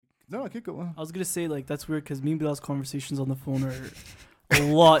No, keep going. I was gonna say like that's weird because me and Bilal's conversations on the phone are a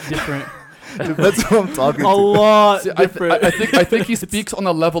lot different. That's what I'm talking to. A lot See, different. I think he speaks on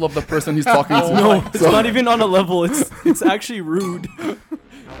the level of the person he's talking to. No, it's not even on a level. It's actually rude.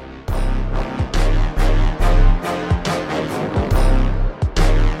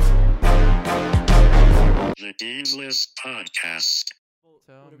 The Dean's List Podcast.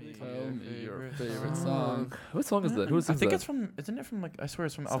 Tell me your favorite song. What song is that? Who I sings think that? it's from. Isn't it from like? I swear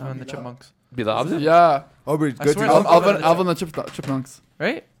it's from Alvin and the Chipmunks. Bilal? Yeah. Oh, but I good swear to it's go. Alvin and Chipmunks.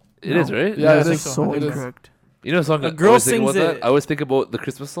 Right? It is, right? Yeah, I it think is. so. It is. Incorrect. You know the song A I girl always think sings about it. that? I always think about the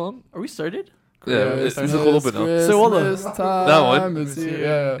Christmas song. Are we started? Yeah, it's a Christmas, cold open now. So what the- Christmas time That one? is here.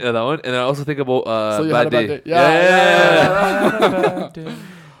 Yeah. Yeah, that one. And I also think about So you had Bad a Day. Yeah.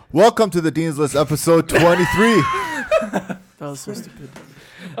 Welcome to the Dean's List episode 23. That was so stupid.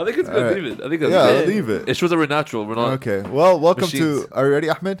 I think it's good. Alright. Leave it. I think that's Yeah, good. leave it. It shows that we're natural. We're not. Okay. Well, welcome machines. to. Are you ready,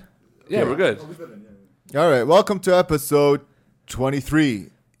 Ahmed? Yeah, we're good. All right. Welcome to episode 23.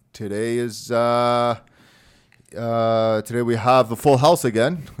 Today is. Today we have the full house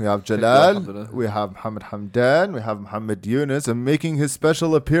again. We have Jalal, Alhamdulillah. we have Muhammad Hamdan, we have Muhammad Yunus, and making his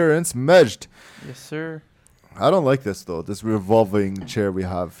special appearance, Majd. Yes, sir. I don't like this though. This revolving chair we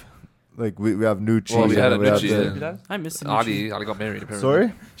have. Like we have Nucci. Well, we had a and we have Nucci, the- yeah. Did I? I miss him. Ali got married apparently.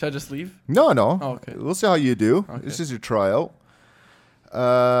 Sorry? Should I just leave? No. Oh, okay. We'll see how you do. Okay. This is your tryout.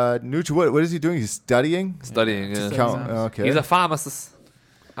 Nucci, what is he doing? He's studying. Studying. Just Yeah. Count. exams. Okay. He's a pharmacist.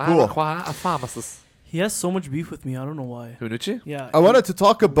 Cool. A pharmacist. He has so much beef with me. I don't know why. Hunucci? Yeah. I wanted to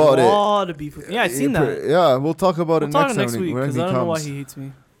talk about a it. lot of beef with me. Yeah, I seen that. Yeah, we'll talk about We'll it talk next next time week when because he I don't know why comes. he hates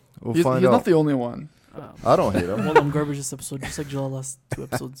me. We'll He's find not out. the only one. I don't hate him. Well, I'm garbage this episode, just like Jalal last 2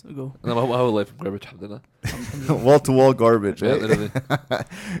 episodes ago. No, my whole life from garbage. Alhamdulillah. Wall to wall garbage. Yeah, Eh? literally.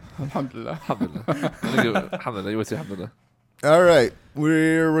 Alhamdulillah. Alhamdulillah. Alhamdulillah. You would say Alhamdulillah. All right,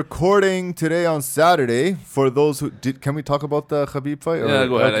 we're recording today on Saturday. For those who did, can we talk about the Khabib fight? Yeah,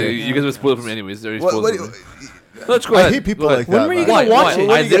 go ahead. Okay. You guys were spoiled for me anyways. They're What, spoiled what, for me. Let's go I ahead. hate people Go like ahead. that. When were you man. gonna watch it?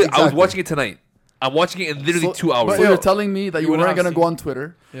 What I, do you get I was exactly? watching it tonight. I'm watching it in literally 2 hours. But you're telling me that you wouldn't weren't have gonna go on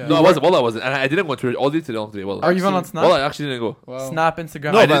Twitter. Yeah. No, I wasn't. Well, I wasn't. And I didn't go on Twitter all day today. Are you even on Snap? Well, I actually didn't go. Wow. Snap,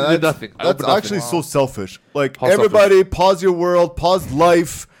 Instagram. No, I man, didn't do that's, nothing. I that's opened nothing. actually so selfish. Like, How everybody, pause your world, pause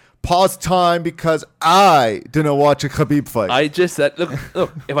life, pause time, because I didn't watch a Khabib fight. I just said, look,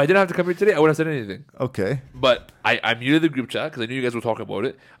 if I didn't have to come here today, I wouldn't have said anything. Okay. But I muted the group chat because I knew you guys were talking about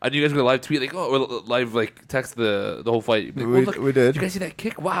it. I knew you guys were going to live tweet, like, or live, like, text the whole fight. Like, We- look, we did. Did you guys see that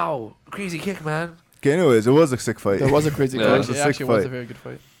kick? Wow. Crazy kick, man. Okay, anyways, it was a sick fight. There was a crazy Yeah. guy. It was a It sick actually was a fight. very good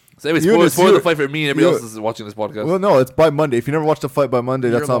fight. So anyway, Eunice, spoil you're- the fight for me and everybody you're- else is watching this podcast. Well, no, it's by Monday. If you never watched the fight by Monday,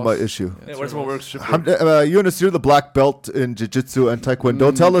 that's Your not my loss. issue. yeah, where's someone works? Eunice, you're the black belt in jiu-jitsu and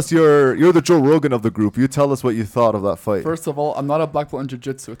taekwondo. Tell us you're the Joe Rogan of the group. You tell us what you thought of that fight. First of all, I'm not a black belt in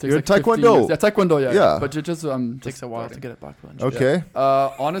jiu-jitsu. It takes You're like 15 taekwondo. years. Yeah, taekwondo, yeah. Yeah. But jiu-jitsu, Takes a while to get it back. Okay.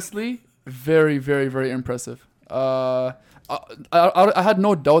 Honestly, very, very, very impressive. I had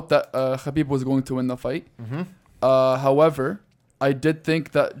no doubt that Khabib was going to win the fight. Mm-hmm. However, I did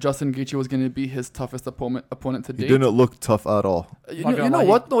think that Justin Gaethje was going to be his toughest opponent to He date. didn't look tough at all. You Not know, gonna you know lie,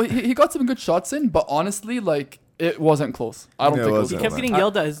 what? No, he got some good shots in, but honestly, like, it wasn't close. I don't Yeah, think it it was He wasn't, kept close. getting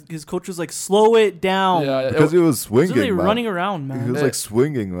yelled at. His coach was like, "Slow it down." Yeah, Because he was He swinging, was really man. running around, He man. was like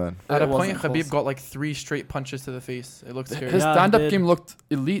swinging, man. At It a point, wasn't Khabib close. got like 3 straight punches to the face. It looked scary. His Yeah, stand-up it did. game looked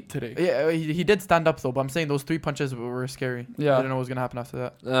elite today. Yeah, he did stand up though, but I'm saying those 3 punches were scary. Yeah. I didn't know what was gonna happen after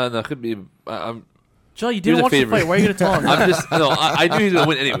that. No, could be. I'm Joe, you He was didn't a watch the favorite. fight. Why are you gonna tell him? I'm just no. I knew he was gonna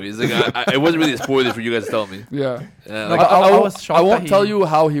win anyways. Like it wasn't really a spoiler for you guys to tell me. Yeah. Yeah, No, like, but I won't- was shocked I won't that tell he- you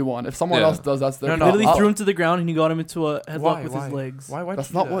how he won. If someone Yeah. else does, that's their No, no, fault. Literally I'll- threw him to the ground and he got him into a headlock Why? with Why? his legs. Why?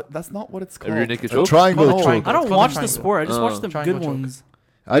 That's not what it's a called. rear naked A choke. triangle No, choke. triangle. I don't It's called a watch the triangle. sport. I just watch the Triangle good choke. ones.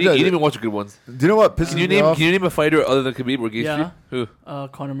 I You did- didn't even watch the good ones. Do you know what pisses Can you me name off? Can you name a fighter other than Khabib or Gaethje? Yeah. Who?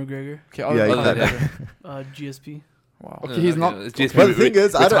 Conor McGregor, Okay, Yeah, other he than did. that. GSP. Wow. Okay, he's not. It's GSP But the thing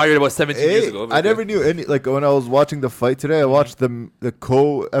is, I don't- retired about 17 years ago. I never knew any. Like when I was watching the fight today, I watched the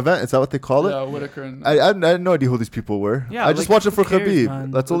co-event. Is that what they call it? Yeah, Whitaker and I had no idea who these people were. Yeah, I just like, watched it for who cares, Khabib. man?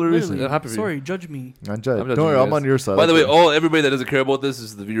 That's the only Literally. reason. Yeah, happy for you. Sorry, judge me. I'm I'm Don't judging worry, you I'm guys. on your side. By the way, Okay. everybody that doesn't care about this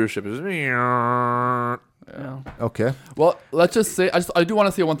is the viewership. Is Yeah. Okay. Well, let's just say I do want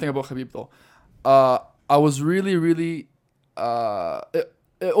to say one thing about Khabib though. I was really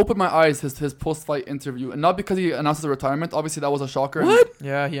it opened my eyes his post fight interview, and not because he announced his retirement. Obviously, that was a shocker. What?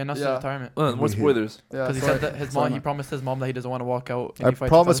 Yeah, he announced his Yeah. retirement. More spoilers. Yeah, Because he sorry. said that his Sorry, mom, he man. promised his mom that he doesn't want to walk out. if I he fights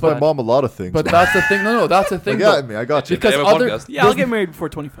promised with my mom a lot of things. But that's the thing. No, that's the thing. Look though. at me. I got you. Because They have a other podcast. Yeah, I'll get married before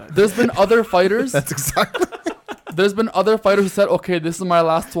 25. there's been other fighters. That's exactly. There's been other fighters who said, "Okay, this is my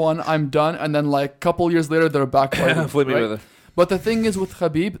last one. I'm done," and then like couple years later, they're back fighting. Floyd right? Mayweather. But the thing is with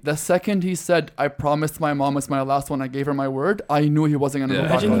Khabib, the second he said, "I promised my mom it's my last one. I gave her my word," I knew he wasn't gonna Yeah. go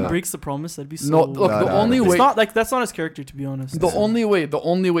back Imagine on he that. breaks the promise. That'd be so. No, look, the only It's way. not like that's not his character, to be honest. The only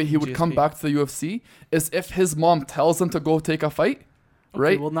way he would come GSP. back to the UFC is if his mom tells him to go take a fight, Okay,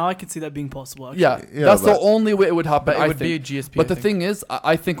 right? well, now I can see that being possible. Actually. Yeah, Yeah, that's the but- only way it would happen. But it I would be a think. GSP. But I the think. thing is,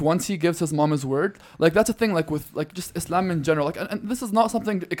 I think once he gives his mom his word, like that's the thing, like with like just Islam in general, like and this is not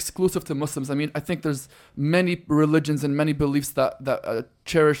something exclusive to Muslims. I mean, I think there's many religions and many beliefs that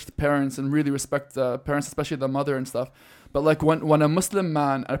cherish parents and really respect parents, especially the mother and stuff. But like when a Muslim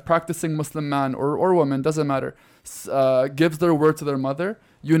man, a practicing Muslim man or woman, doesn't matter, gives their word to their mother,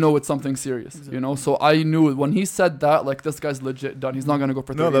 you know it's something serious. Exactly. You know, so I knew when he said that, like this guy's legit done. He's not gonna go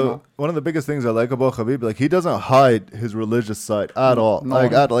for 30 No, one of the biggest things I like about Khabib, like he doesn't hide his religious side at all. No.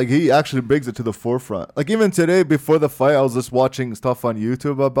 Like he actually brings it to the forefront. Like even today, before the fight, I was just watching stuff on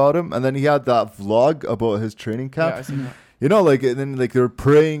YouTube about him, and then he had that vlog about his training camp. Yeah, I seen that. You know, like and then like they were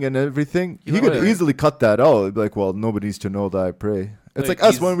praying and everything. You He know, could yeah. easily cut that out. He'd be like, well, nobody needs to know that I pray. It's Like, like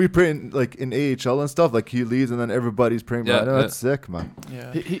us he's- when we pray in AHL and stuff. Like he leads and then everybody's praying. Yeah, Yeah, yeah. that's sick, man.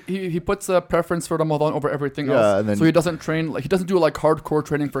 Yeah. He puts a preference for Ramadan over everything Yeah, else. and then- So he doesn't train like he doesn't do like hardcore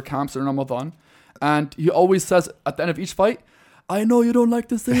training for camps in Ramadan. And he always says at the end of each fight, "I know you don't like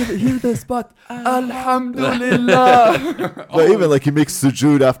to say it, hear this, but Alhamdulillah." But even like he makes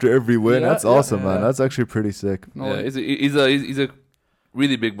sujood after every win. Yeah, That's yeah. awesome, man. Yeah. That's actually pretty sick. No, Yeah, like- he's a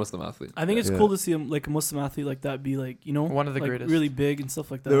really big Muslim athlete. I think it's Yeah. cool to see him like a Muslim athlete like that be like One of the like, greatest. really big and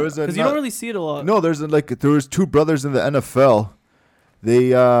stuff like that. There was a Because you not- don't really see it a lot. No, there was two brothers in the NFL.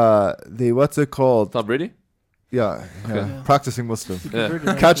 They what's it called? Tom Brady? Yeah, Okay. Yeah. practicing Muslim. You Yeah. converted,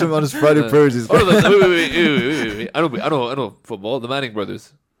 right? Catch him on his Friday Yeah. prayers. He's Oh, no, wait. I know football. The Manning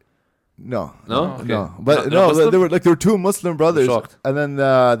brothers. no, No? No. Okay. no. But Not Muslim? there were two Muslim brothers, Shocked. and then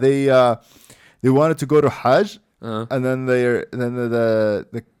they wanted to go to Hajj, Uh-huh. and then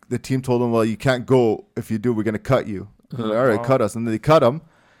the team told them, well, you can't go. If you do, we're gonna cut you. They're like, all right, Wow. cut us, and then they cut him,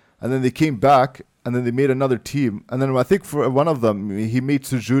 and then they came back. And then they made another team. And then I think for one of them, he made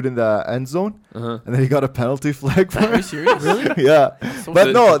sujood in the end zone. Uh-huh. And then he got a penalty flag for Are you it. serious? Really? Yeah. So But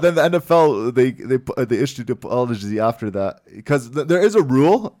good. no, then the NFL, they issued an apology after that. Because there is a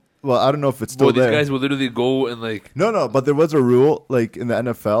rule. Well, I don't know if it's still Bro, these there. guys will literally go and like. No, but there was a rule like in the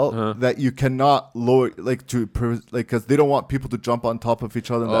NFL Uh-huh. that you cannot lower because they don't want people to jump on top of each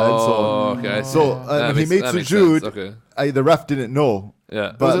other in the end zone. Oh, okay. I see. So That he makes- made that makes sujood. sense. Okay. The ref didn't know.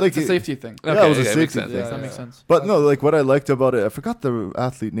 Yeah. But It's like a safety thing. Yeah, it was a makes safety sense. thing. Yeah, That makes sense. But no, like what I liked about it, I forgot the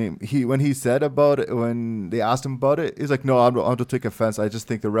athlete name. When he said about it, when they asked him about it, he's like, "No, I don't take offense. I just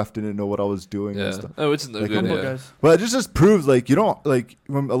think the ref didn't know what I was doing and Yeah. stuff." Oh, which is no Like, good. Humble Yeah. guys. But it just proves like you don't like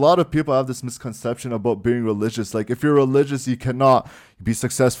when a lot of people have this misconception about being religious. Like if you're religious, you cannot be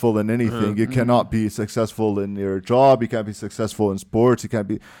successful in anything. You cannot be successful in your job. You can't be successful in sports. You can't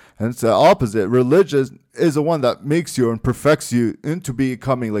be, and it's the opposite. Religious is the one that makes you and perfects you into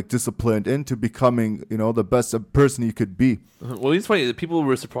becoming like disciplined, into becoming the best person you could be. Well, it's funny that people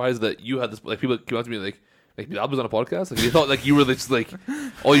were surprised that you had this. Like people came up to me like I was on a podcast. Like they thought like you were just like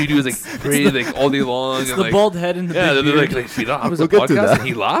all you do is like pray like all day long. It's and, the like, bald head and the Yeah, big they're beard. like I was We'll a get to podcast that. and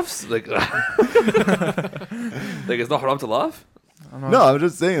he laughs. Like it's not haram to laugh. No, I'm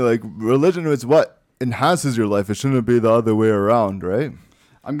just saying like religion is what enhances your life. It shouldn't be the other way around, right?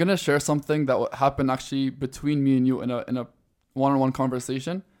 I'm gonna share something that happened actually between me and you in a one-on-one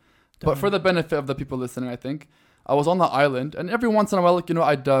conversation, but for the benefit of the people listening, I think I was on the island, and every once in a while, like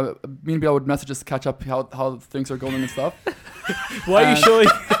I'd maybe I would message just to catch up how things are going and stuff. Why are you And- showing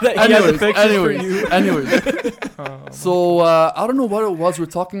that he has a picture for you? anyways. So I don't know what it was. We're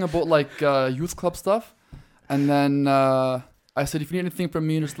talking about like youth club stuff, and then I said, if you need anything from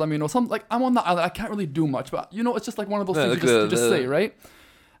me, just let me know. Like I'm on the island, I can't really do much, but it's just like one of those Yeah, things like you just say, right?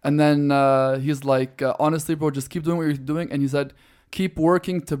 And then he's like, honestly, bro, just keep doing what you're doing. And he said, keep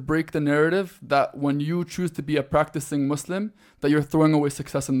working to break the narrative that when you choose to be a practicing Muslim, that you're throwing away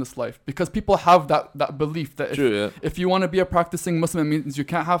success in this life. Because people have that belief that True. Yeah. if you want to be a practicing Muslim, it means you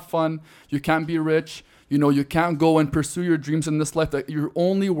can't have fun, you can't be rich, you can't go and pursue your dreams in this life, that you're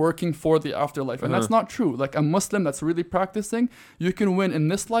only working for the afterlife. And that's not true. Like a Muslim that's really practicing, you can win in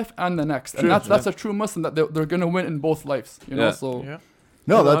this life and the next. True, And that's a true Muslim, that they're going to win in both lives. Yeah. So Yeah.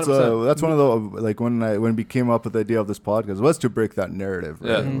 No, Yeah, that's 100%. that's one of the like when we came up with the idea of this podcast was to break that narrative.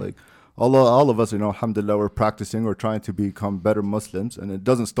 Right? Yeah. Like all of us, alhamdulillah, we're practicing, we're trying to become better Muslims, and it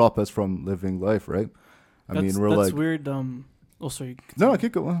doesn't stop us from living life, right? I mean, we're that's like weird. Oh, sorry. no,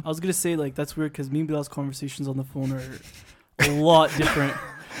 keep going. I was gonna say like that's weird because me and Bilal's conversations on the phone are a lot different.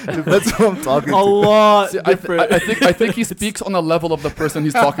 That's what I'm talking A to. lot See, I different. think he speaks on the level of the person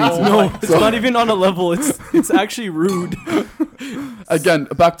he's talking to. no, it's not even on a level. It's actually rude. Again,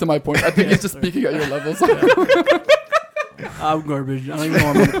 back to my point. I think he's just speaking at your levels. I'm garbage. I don't even know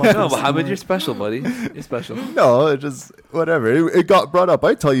I'm on the podcast No, Mohammed, anymore. you're special, buddy. You're special. No, it just whatever. It got brought up.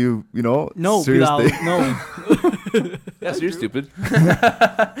 I tell you, No, serious Bilal, thing. no. Yeah, so you're stupid.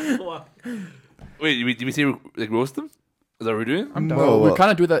 Wait, did we say like roast them? Is that what we're doing? I'm down. No, we kind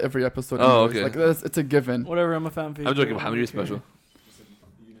of do that every episode. Oh, anyways. okay. Like it's a given. Whatever, I'm a fan favorite. I'm joking. Mohammed, you're special.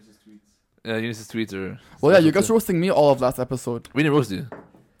 Yeah, Eunice's tweets are. Well, yeah, you special guys too. roasting me all of last episode. We didn't roast you.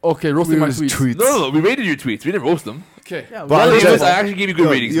 Okay, roasting my Eunice's tweets. No, we rated your tweets. We didn't roast them. Okay. Yeah, But we- I'm Eunice, just- I actually gave you good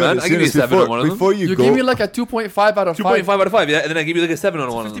ratings, man. I give you a 7 on one of them. Before you You go, gave me like a 2.5 out of 5. 2.5 out of 5, yeah, and then I give you like a 7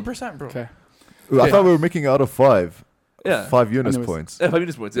 on one of them. 50%, bro. Okay. I thought we were making out of 5. Yeah. 5 Eunice Anyways. points. Yeah, 5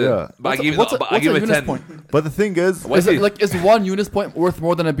 Eunice points, yeah. Yeah. But I give What's a I give him a Eunice 10. point? But the thing is, Why Is is it like is one Eunice point worth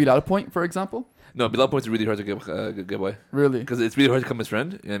more than a Bilal point, for example? No, Bilal points are really hard to get by. Really? Because it's really hard to become his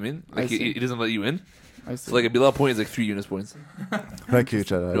friend, you know what I mean? I Like, see. he doesn't let you in. I see. So, like, a Bilal point is like 3 Eunice points. thank you,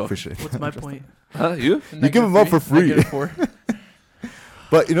 Chad. I No. appreciate it. What's my point? Huh? You? You give them up for free. -4.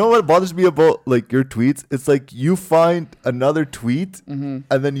 But you know what bothers me about like your tweets? It's like you find another tweet and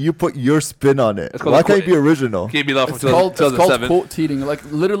then you put your spin on it. It's called Why a can't you quote. be original? Okay, Bilal from It's called 2007. quote tweeting. Like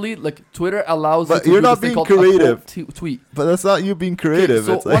literally, like Twitter allows But you to you're do not this thing being called a quote creative. tweet. But that's not you being Okay, creative.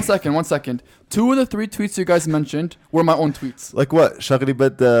 so it's like, one second. 2 of the 3 tweets you guys mentioned were my own tweets. like what? Shagri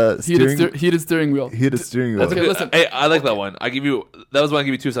bet the Heated steering wheel. heated steering wheel. That's Okay, okay, listen. Hey, I like that one. I give you that was one I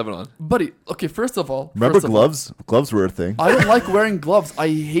give you 2.7 on. Buddy, okay, first of all. Remember first of all, gloves? Gloves were a thing. I don't like wearing gloves. I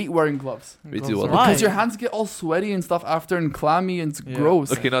hate wearing gloves. Me too. Why? Well, Because your hands get all sweaty and stuff after and clammy and it's Yeah.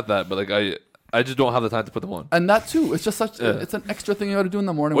 gross. okay, not that, but like I just don't have the time to put them on. And that too. It's just such. Yeah. It's an extra thing you got to do in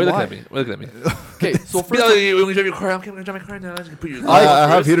the morning. Wait, look Why? at me. Wait, look at me. Okay, so first. Bilal, when you drive your car, I'm going to drive my car now. Just put your I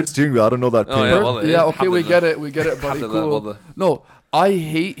have heated steering wheel. I don't know that. Oh, pain. yeah, well, yeah, okay, we alhamdulillah. get it, buddy. Alhamdulillah, Cool. well, No, I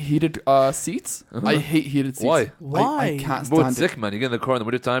hate heated seats. I hate heated seats. Why? Why? I can't Bro, stand it's it. sick, man. You get in the car in the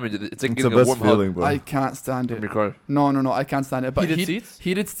wintertime, it's like It's the getting a best warm feeling, hug bro. I can't stand from it. your car. No, I can't stand it. But Heated seats?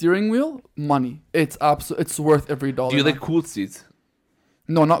 heated steering wheel, money. It's it's worth every dollar. Do you man. like cooled seats?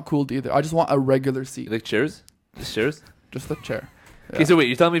 No, not cooled either. I just want a regular seat, You like chairs? Just chairs? just a chair. Okay, so wait,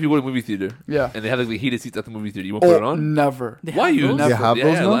 you're telling me if you go to a movie theater Yeah. and they have like the heated seats at the movie theater, you won't put it Oh, on? never. They Why have you? those? Never. You have yeah,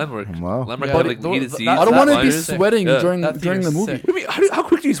 those yeah, now? Landmark. Wow. Landmark Yeah, have but like those- heated that- seats. I don't want to be liners. sick. sweating Yeah. during That during the theater's movie. sick. What do you mean? How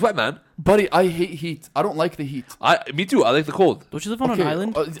quick do you sweat, man? Buddy, I hate heat. I don't like the heat. Me too. I like the cold. Don't you live on an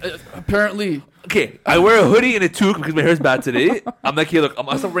island? Apparently, Okay, I wear a hoodie and a toque because my hair's bad today. I'm like, hey, look, I'm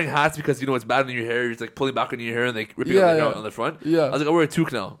stop wearing hats because it's bad in your hair. You're just like pulling back on your hair and like ripping Yeah, out yeah. out on the front. Yeah. I was like, I wear a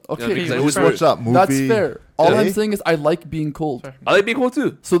toque now. Okay, because I you always just wear. Watch that movie. that's fair. All Yeah. I'm saying is I like being cold. Sorry. I like being cold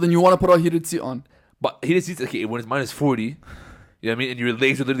too. So then you want to put a heated seat on. But heated seats, okay, when it's minus 40, you know what I mean? And your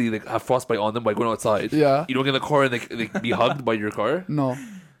legs are literally like have frostbite on them by going outside. Yeah. You don't get in the car and like be hugged by your car. No,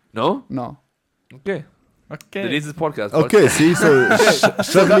 No? no. Okay. Okay. The name's this podcast. bud. Okay, see, so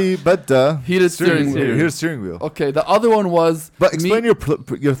Shagri bet Heated steering wheel. Here's steering wheel. Okay, the other one was. But explain me-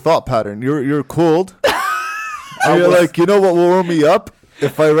 your thought pattern. You're cold. and you're like, you know what will warm me up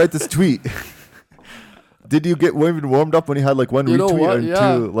if I write this tweet. Did you get even warmed up when you had like one You know retweet what? and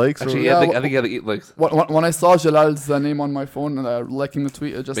Yeah. 2 likes? Actually, or, yeah, Yeah, I think he had like 8 legs. When I saw Jalal's name on my phone and liking the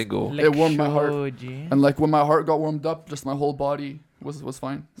tweet, it just Bingo. it warmed my heart. Lekshodi. And like when my heart got warmed up, just my whole body was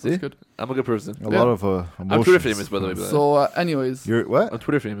fine. It was See? good. I'm a good person. a Yeah. lot of I'm emotions. Twitter famous, by the way. But So, anyways, You're what? I'm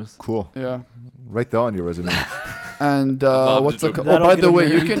Twitter famous. Cool. yeah. Write that on your resume. And I'm what's just the? joking. Oh, That'll by get the him way,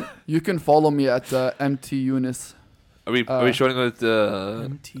 married. you can follow me at MT Eunice. Are we Uh, showing out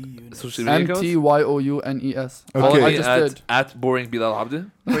MT unit. social media accounts? MTYOUNES. Okay. I just did. At boring Bilal Abdi.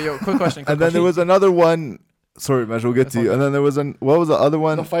 Wait, yo, quick question. And then there was another one. Sorry, Maj, we'll get to you. And then there was what was the other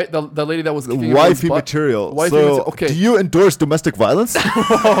one? The fight, the lady that was The kicking everyone's wifey butt. material. Wifey so, mater- okay. do you endorse domestic violence?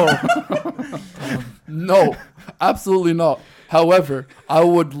 No, absolutely not. However, I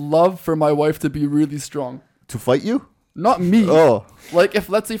would love for my wife to be really strong. To fight you? Not me. Oh, Like if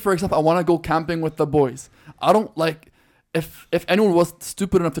let's say for example I want to go camping with the boys. I don't like if anyone was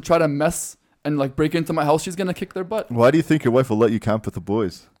stupid enough to try to mess and like break into my house, she's gonna kick their butt. why do you think your wife will let you camp with the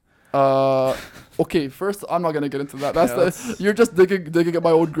boys? Okay, first I'm not gonna get into that. You're just digging at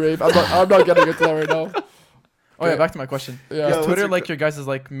my own grave. I'm not getting into that right now. Oh yeah, back to my question. Yeah, Is what's Twitter your like your guys'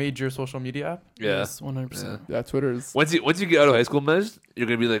 like major social media app? Yeah. Yes, 100%. yeah. Twitter is. Once you get out of high school, Mej, you're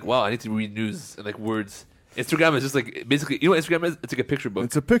gonna be like, wow, I need to read news and like words. Instagram is just like basically, you know what Instagram is? It's like a picture book.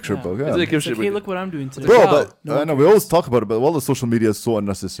 It's a picture Yeah. book, It's yeah. like a It's picture like, hey, book. look what I'm doing today. Bro, Wow. but No I one know we always talk about it, but all the social media is so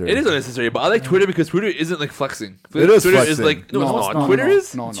unnecessary. It is unnecessary, but I like Twitter because Twitter isn't like flexing. It is Twitter is flexing. like no, it's not. Twitter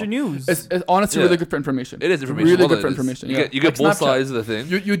is. No, It's no. your news. It's honestly Yeah. really good for information. It is information. Really All good it for is. information. You Yeah. get you get Like both Snapchat. sides of the thing.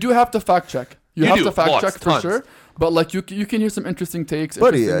 You do have to fact check. You You have do. to fact Lots, check for tons. sure. But like you can hear some interesting takes.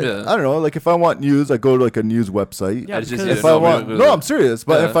 Buddy, interesting- I don't know. Like if I want news, I go to like a news website. Yeah, I just- because If I want, no, I'm serious.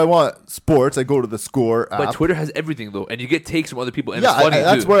 But Yeah. if I want sports, I go to the Score app. But Twitter has everything though, and you get takes from other people, and yeah, it's funny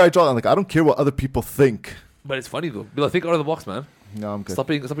that's too. where I draw. Like I don't care what other people think. But it's funny though. Be like, think out of the box, man. No, I'm good. Stop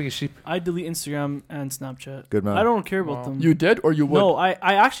being a sheep. I delete Instagram and Snapchat. Good man. I don't care about them. You did or you would? No, I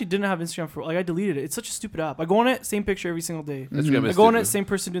actually didn't have Instagram for like I deleted it. It's such a stupid app. I go on it, same picture every single day. Instagram I is go on it, stupid. same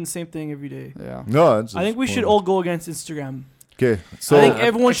person doing the same thing every day. Yeah. No, it's I think we just should pointless. all go against Instagram. Okay, so I think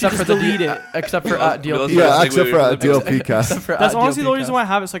everyone should Except just for the delete it. Except for at DLP. yeah, Like, except for wait, a DLP cast. Except for That's at honestly the DLP only reason cast. why I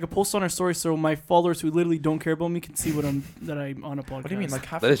have it, so I can post on our story, so my followers who literally don't care about me can see I'm on a podcast. What do you mean? Like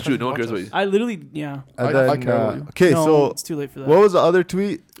half That the is true. country No one cares watches. about you. I literally, yeah. And I then, care about you. okay, No, so it's too late for that. what was the other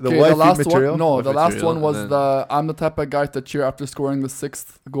tweet? The Okay, wifey last material. one. No, Wifey the last material, one was and then- I'm the type of guy to cheer after scoring the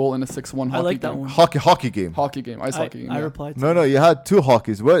 6th goal in a 6-1 hockey I like that game. one. Hockey game. Hockey game, ice hockey game. I yeah. replied. To No, that. no, you had two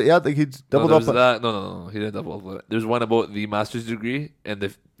hockeys. What? Yeah, like he No, doubled there up. was that. No. He didn't double up. There's one about the master's degree and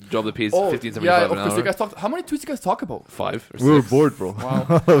the job that pays Oh, 15.75 yeah. an Okay, so hour. you guys talked. How many tweets you guys talk about? 5 or 6. We were bored, bro.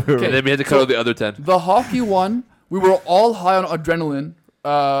 Wow. And then we had to cut out the other 10. The hockey one, we were all high on adrenaline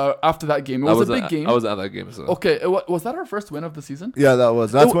after that game. It was a big game. I was at that game. So. Okay, was that our first win of the season? Yeah, that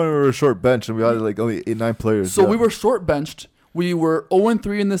was. That's Oh. when we were short bench and we had like only 8-9 players. So yeah. we were short benched. We were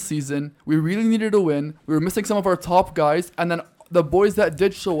 0-3 in this season. We really needed a win. We were missing some of our top guys, and then the boys that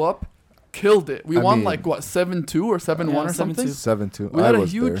did show up killed it. We I won mean- like what 7-2 or 7-1 Yeah, or something. 7-2. We I had a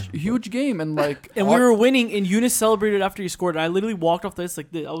was huge game, and like And we were winning, and Eunice celebrated after he scored. I literally walked off the ice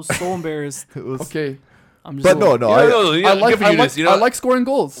like this. I was so embarrassed. It was, okay. I'm just but no, no. I like scoring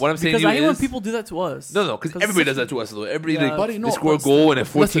goals. What I'm saying because to I you hate when is, people do that to us. No, because everybody does that to us though. Everybody Yeah. like, Buddy, no, they score a but goal in a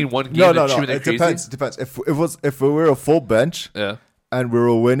listen, 14-1 game. No, and no, no. cheering like It crazy. depends. If we were a full bench Yeah. and we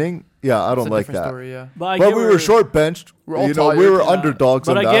were winning, yeah, I It's don't a like different that. Story, yeah. But I But get we where- were short benched. We're all You know, we tired, were yeah. underdogs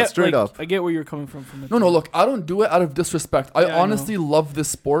But on I that. get Straight like, up. I get where you're coming from. No, look, I don't do it out of disrespect. I Yeah, I know. honestly love this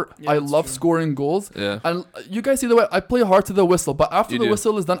sport. Yeah, I that's love true. scoring goals. Yeah. And you guys see the way I play hard to the whistle, but after You the do.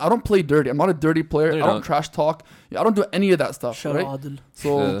 whistle is done, I don't play dirty. I'm not a dirty player. No, I you're don't not. trash talk. I don't do any of that stuff. Shout right? out Adil.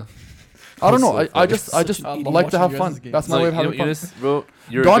 So Yeah. I don't know. That's so I just funny. like to have Watching you fun. guys' games. That's my No, way of you know, having fun. Eunice, bro,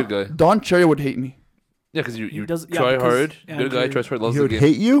 you're a Don good guy. Don Cherry would hate me. Yeah, because you He does- yeah, try because- hard. yeah, Good guy, agree. tries hard, loves He the would game.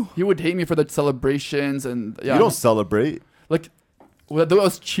 hate you. He would hate me for the celebrations and yeah. You don't celebrate. like when I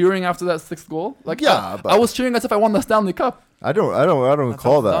was cheering after that 6th goal. Like Yeah, I but- was cheering as if I won the Stanley Cup. I don't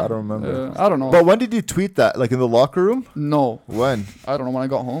recall that. I don't remember. I don't know. But when did you tweet that? Like in the locker room? No, When? I don't know. When I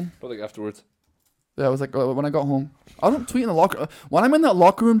got home. But like afterwards. Yeah, it was like when I got home. I don't tweet in the locker. When I'm in that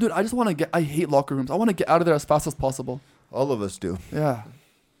locker room, dude, I just want to get. I hate locker rooms. I want to get out of there as fast as possible. All of us do. Yeah.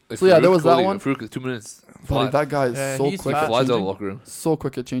 Like So, yeah, Farouk, there was that Farouk, one. Farouk is 2 minutes. Buddy, that guy is Yeah, so he's quick fast. at Flies out of the changing. locker room. So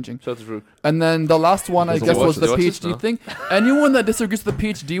quick at changing. Shout out to Farouk. And then the last one, I Does he guess, watch- was does the he watch this? PhD No. thing. Anyone that disagrees with the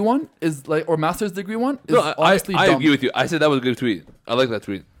PhD one is like, or master's degree one, is No, honestly I dumb. agree with you. I said that was a good tweet. I like that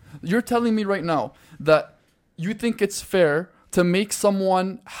tweet. You're telling me right now that you think it's fair to make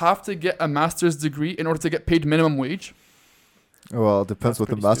someone have to get a master's degree in order to get paid minimum wage? Well, it depends That's what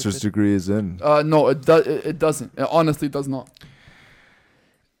the pretty master's stupid. degree is in. No, it doesn't. It honestly does not.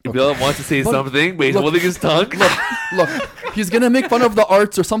 Bill wants to say Look, something, but he's look. holding his tongue. Look, he's gonna make fun of the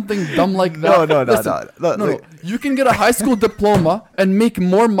arts or something dumb like that. No. Listen, No, no. like- You can get a high school diploma and make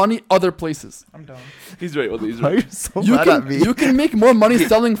more money other places. I'm down. He's right. He's Why are right. you so You mad at can me? you can make more money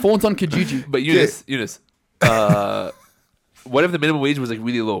selling phones on Kijiji. But Eunice, what if the minimum wage was like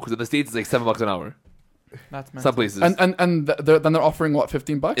really low? Because in the States it's like $7 an hour. That's Some places. And then they're offering what,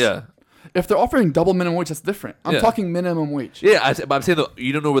 $15? yeah. If they're offering double minimum wage, that's different. I'm Yeah. talking minimum wage. Yeah, but I'm saying that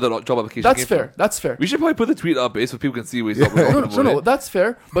you don't know where the job application That's came fair. from. That's fair. We should probably put the tweet up, so people can see where he's talking about. No, that's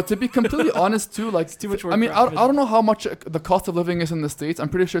fair. But to be completely honest, too, like, too much work I mean, for I our don't know how much the cost of living is in the States. I'm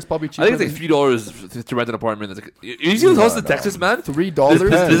pretty sure it's probably I cheaper. think it's like $3 to rent an apartment. It's like, you see those houses in Texas, man? $3.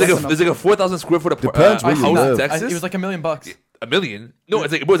 There's like a 4,000 square foot Depends where house you in live. Texas. It was like $1 million. $1 million? No,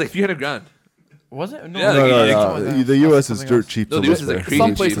 it's like 300 grand. Was it? No, Yeah, No, like, no, yeah, no. The U.S. is dirt cheap. No, to the US live is, like, there. crazy Some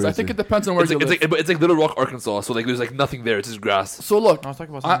cheap. places. I think it depends on where you live. It's like Little Rock, Arkansas. So like there's like nothing there. It's just grass. So look, I was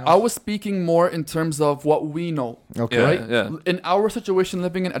talking about something I else. was speaking more in terms of what we know. Okay. Yeah, Right? yeah. In our situation,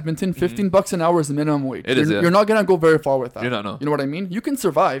 living in Edmonton, $15 an hour is the minimum wage. It is, yeah. You're not gonna go very far with that. You're not, no. You know what I mean? You can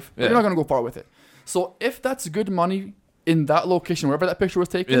survive, but Yeah. you're not gonna go far with it. So if that's good money in that location, wherever that picture was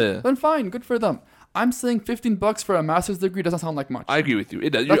taken, Yeah. then fine, good for them. I'm saying $15 for a master's degree doesn't sound like much. I agree with you. It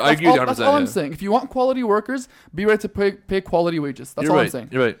does. That's, I agree with you 100%. that's all I'm yeah. saying. If you want quality workers, be ready to pay quality wages. That's You're all right. I'm saying.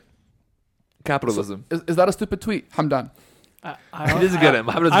 You're right. Capitalism. Is that a stupid tweet? Hamdan. I He doesn't get it.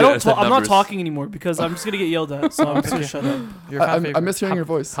 Mohammed doesn't I get don't. understand I'm not numbers. talking anymore because I'm just gonna get yelled at. So I'm just gonna shut up. You're a fan I favorite. miss hearing your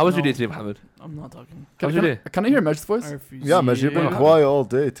voice. How was your No. day today, Mohammed? I'm not talking. How was your day? Can I hear Mej's voice? I refuse. Yeah, man, you've been Yeah. quiet all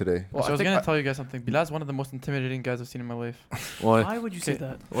day today. Well, So I was think gonna tell you guys something. Bilal's one of the most intimidating guys I've seen in my life. Why? Why would you say Okay.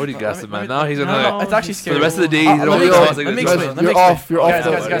 that? What are you Let gassing, me- man? let me- Now he's no, gonna. no, it's actually For scary. the rest of the day, Let he's me only explain. talking Let me this. explain. Let me You're explain. off. You're off. Guys,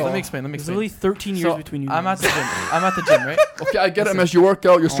 the- guys, you're let me off. explain. Let me There's explain. only 13 years So, between you. I'm at guys. the gym. I'm at the gym, right? Okay, I get it, Listen. Mej. You work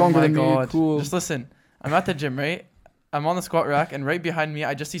out. You're stronger oh my than me. God. Cool. Just listen. I'm at the gym, right? I'm on the squat rack, and right behind me,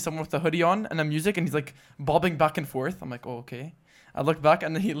 I just see someone with a hoodie on and a music, and he's like bobbing back and forth. I'm like, oh, okay. I look back,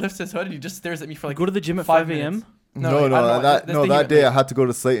 and then he lifts his hood, and he just stares at me for like Go to the gym at 5 5 a.m. minutes. No, I don't know. that That's the that heat day at I night. had to go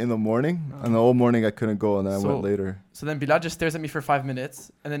to site in the morning, and the whole morning I couldn't go, and then I So- went later. So then Bilal just stares at me for 5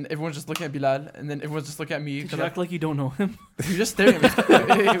 minutes, and then everyone's just looking at Bilal, and then everyone's just looking at me. Did 'cause you act like you don't know him? he was just staring at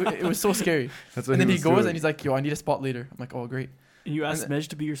me. It was so scary. That's what And then he was goes doing. and he's like, "Yo, I need a spot later." I'm like, "Oh, great." And you asked And- Mej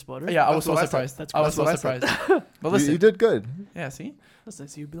to be your spotter? Yeah, I was That's what so I said. surprised. That's I was so that's what I said. surprised. But You listen, did good. yeah, see. That's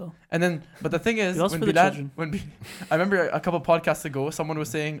nice of you, Bill. And then, but the thing is, Bilals when for the Bilal, children. I remember a couple podcasts ago, someone was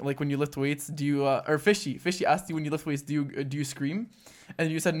saying like when you lift weights, do you or Fishy asked you when you lift weights, do you scream? And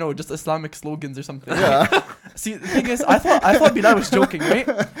you said no, just Islamic slogans or something. Yeah. See, the thing is, I thought Bilal was joking, right?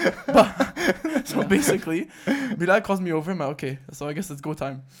 But so basically, Bilal calls me over. I'm like, okay, so I guess it's go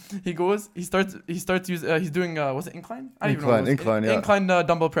time. He goes, he starts using, he's doing was it incline? I don't even know what it was. Incline, yeah. Incline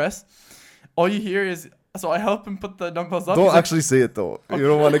dumbbell press. All you hear is. So I help him put the dumbbells up. Don't He's like, actually say it though. You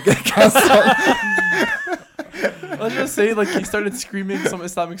don't want to get canceled. let's just say like he started screaming some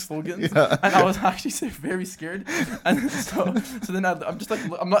Islamic slogans, Yeah. and I was actually very scared. And so then I'm just like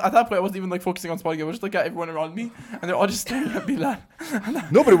I'm not at that point. I wasn't even like focusing on spotting. I was just looking at everyone around me, and they're all just staring at Bilal.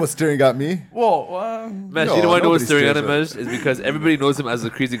 Nobody was staring at me. Whoa, Mesh, No, you know why no one's nobody staring at him, stares Mesh? Is because everybody knows him as the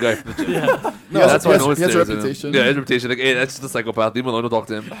crazy guy from the gym. Yeah. No, That's why no one he has stares a at him. reputation. Yeah, his reputation. Like, hey, that's just a psychopath. Leave him alone. Don't talk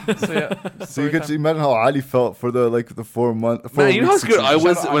to him. so yeah. So story you could time. imagine how Ali felt for the 4 months. Man, you know how scared I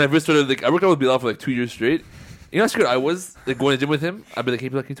was Shout out when I first started. Like, I worked out with Bilal for like 2 years straight. You know how scared I was, like going to the gym with him. I'd be like, "Hey,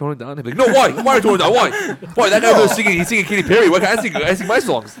 Bilal, can you tone it down?" He'd be like, "No, why? Why are you toning it down? Why? Why? That guy was singing. He's singing Katy Perry. Why can't I sing my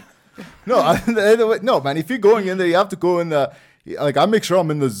songs?" No, no, man. If you're going in there, you have to go in the. Like I make sure I'm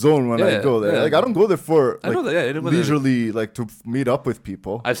in the zone when I Yeah, go there. yeah. Like I don't go there for I know like that. Yeah, I didn't go there. leisurely like to meet up with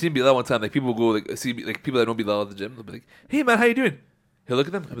people. I've seen Bilal one time. Like people go like see like people that don't Bilal at the gym. They'll be like, "Hey man, how you doing?" He'll look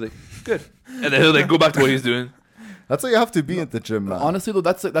at them. I'll be like, "Good," and then he'll like go back to what he's doing. That's what you have to be at the gym, man. Honestly, though,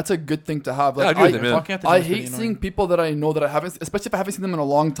 that's a good thing to have. Yeah, I Like, agree with him, yeah. Talking at the I gym is pretty hate annoying. seeing people that I know that I haven't, especially if I haven't seen them in a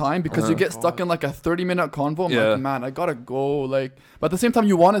long time, because you get stuck in like a 30-minute convo. I'm Yeah. like, man, I gotta go. Like, but at the same time,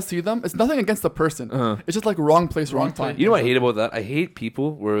 you want to see them. It's nothing against the person. Uh-huh. It's just like wrong place, wrong Wrong time. place. You know what I hate about that? I hate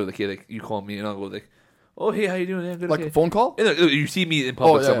people where like, hey, like you call me and I'll go like, "Oh hey, how you doing? Yeah, good." Like okay. a phone call. And, like, you see me in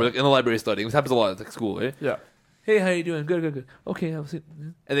public Oh, yeah, somewhere, yeah. like in the library studying. This happens a lot at like school, right? Yeah. Hey, how you doing? Good. Okay, I'll see.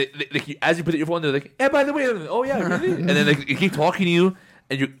 And as you put your phone, they're like, "Hey, by the way," "Oh yeah, really?" And then like you keep talking to you,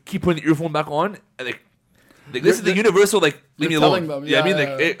 and you keep putting the earphone back on, and like this is the universal like leave me you're alone. telling them, Yeah, I mean yeah,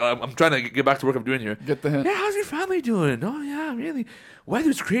 like, yeah. hey, I'm trying to get back to work I'm doing here. Get the hint. Yeah, how's your family doing? Oh yeah, really.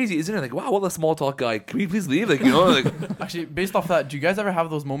 Weather's crazy, isn't it? Like, wow, what a small talk guy. Can we please leave? Like, you know, like Actually, based off that, do you guys ever have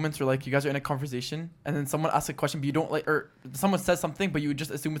those moments where like you guys are in a conversation and then someone asks a question but you don't like, or someone says something but you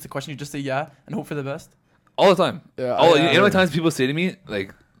just assume it's a question, you just say yeah and hope for the best? all the time. Yeah, All yeah, you know, yeah. times people say to me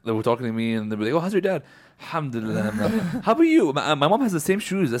like they were talking to me and they'll be like, "Oh, how's your dad?" Alhamdulillah. Man. How about you? My mom has the same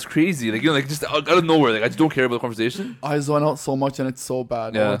shoes. That's crazy. Like, you know, like just out of nowhere. Like, I just don't care about the conversation. I zone out so much and it's so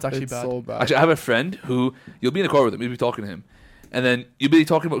bad. Yeah. Oh, it's actually bad. so bad. Actually, I have a friend who you'll be in the car with him. You'll be talking to him, and then you'll be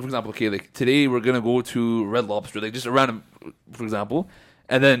talking about, for example, okay, like today we're gonna go to Red Lobster, like just a random, for example,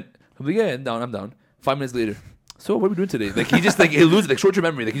 and then he'll be yeah, I'm down. 5 minutes later, so what are we doing today? Like he just like he'll lose like short-term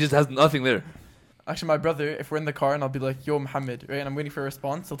memory. Like he just has nothing there. Actually, my brother, if we're in the car and I'll be like, "Yo, Muhammad," right, and I'm waiting for a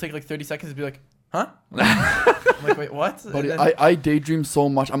response, he'll take like 30 seconds to be like, "Huh?" I'm like, "Wait, what?" And Buddy, then- I daydream so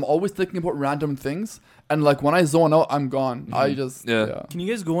much. I'm always thinking about random things, and like when I zone out, I'm gone. I just Yeah. Can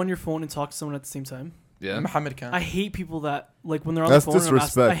you guys go on your phone and talk to someone at the same time? Yeah. Muhammad can. I hate people that like when they're on That's the phone. and I'm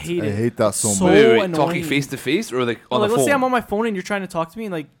disrespect. I hate it. that so So much. Wait, annoying. talking face to face or like Well, on like, the let's phone? say I'm on my phone and you're trying to talk to me,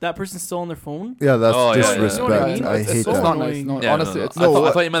 and like that person's still on their phone. Yeah, that's Oh, yeah, yeah. disrespect. You know what I mean? I It's hate so It's that. not nice. annoying. No, Yeah, honestly, no. it's I, No, thought, I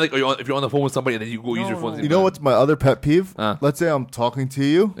what- thought you meant like if you're on the phone with somebody and then you go use your No, phone. no. at the You same know time. what's my other pet peeve? Let's say I'm talking to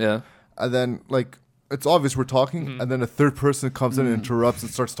you, Yeah. and then like it's obvious we're talking, and then a third person comes in and interrupts and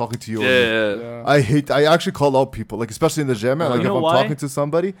starts talking to you. Yeah. I actually call out people, like especially in the gym. Like You if know I'm why? talking to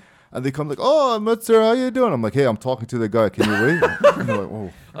somebody and they come like, "Oh, Mutzer, how you doing?" I'm like, "Hey, I'm talking to the guy. Can you wait?" And they're like,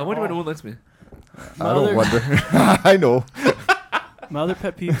 "Oh, I wonder why no one likes me. I don't wonder." I know. My other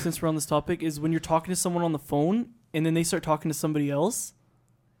pet peeve, since we're on this topic, is when you're talking to someone on the phone and then they start talking to somebody else,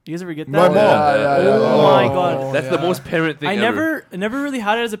 You guys ever get that? My mom. Oh my god. That's the most parent thing I ever. never really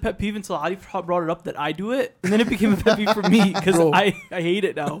had it as a pet peeve until Ali brought it up that I do it, and then it became a pet peeve for me because Bro. I hate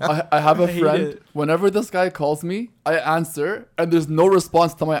it now. I have a I hate friend. it. Whenever this guy calls me, I answer, and there's no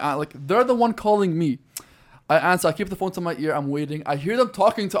response to my like they're the one calling me. I answer. I keep the phone to my ear. I'm waiting. I hear them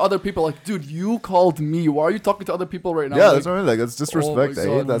talking to other people. Like, dude, you called me. Why are you talking to other people right now? Yeah, Like, that's what I mean. Like, it's disrespect. I hate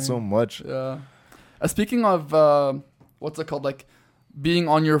God, that man. so much. Yeah. Speaking of what's it called, like being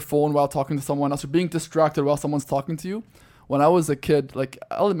on your phone while talking to someone else, or being distracted while someone's talking to you. When I was a kid, like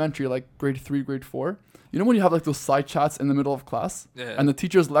elementary, like grade 3, grade 4, you know when you have like those side chats in the middle of class, Yeah. and the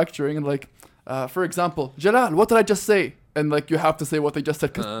teacher's lecturing, and like, for example, Jalal, what did I just say? And like you have to say what they just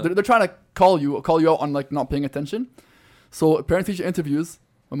said because they're trying to call you out on like not paying attention. So parent-teacher interviews,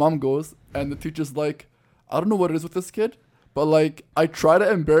 my mom goes, and the teacher's like, I don't know what it is with this kid, but like I try to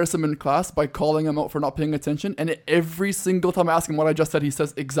embarrass him in class by calling him out for not paying attention, and every single time I ask him what I just said, he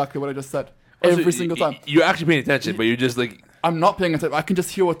says exactly what I just said. Every single time. You're actually paying attention, but you're just like, I'm not paying attention. I can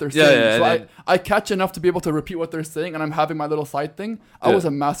just hear what they're Yeah, saying. yeah, So and I catch enough to be able to repeat what they're saying, and I'm having my little side thing. I Yeah. was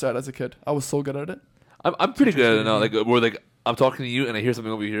a master at it as a kid. I was so good at it. I'm pretty good at it now. Like, where like I'm talking to you and I hear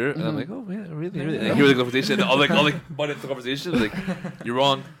something over here, and I'm like, oh yeah, really, really. And I hear the conversation, and I'll like butt into the conversation. Like, you're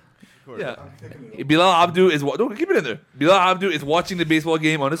wrong. Yeah. Bilal Abdu is don't keep it in there. Bilal Abdu is watching the baseball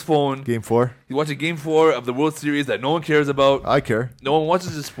game on his phone. Game 4. He's watching Game 4 of the World Series that no one cares about. I care. No one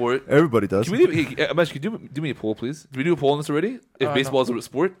watches the sport. Everybody does. Can we Amash, can you do me a poll, please? Did we do a poll on this already? If baseball is a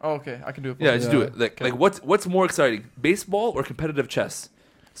sport? Oh, okay. I can do it. Yeah, just do Yeah. it. Like what's more exciting, baseball or competitive chess?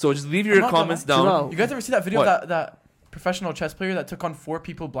 So just leave I'm your not comments gonna down. You guys ever see that video of What? that professional chess player that took on 4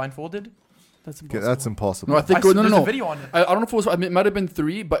 people blindfolded? That's Okay, impossible. that's impossible. No, I think I see- no. there's a video on it. I don't know if it was. I mean, it might have been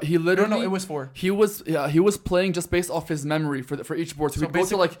 3, but he literally. No, it was 4. He was playing just based off his memory for each board. So, So he'd go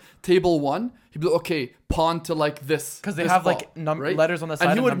to like table 1. He'd be like, okay, pawn to like this. Because they this have ball, like right? letters on the side.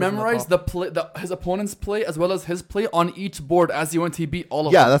 And he would numbers on the memorize top. the play, his opponent's play as well as his play on each board as he went. He beat all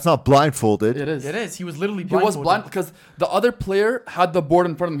of Yeah, them. that's not blindfolded. It is. It is. He was literally He blindfolded. was blind because the other player had the board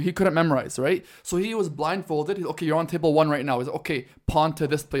in front of him. He couldn't memorize, right? So he was blindfolded. He's okay. You're on table 1 right now. He's okay. Pawn to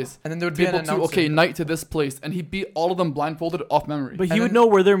this place. And then there would be an Table 2. announcer. Okay, knight to this place, and he beat all of them blindfolded off memory. But he And would then- know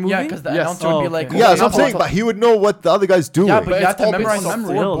where they're moving. Yeah, because the Yes. announcer would Oh, be okay. like, Yeah, that's what I'm Okay, saying. But he would know what the other guy's doing. Yeah, but But you have it's to all based memorize on on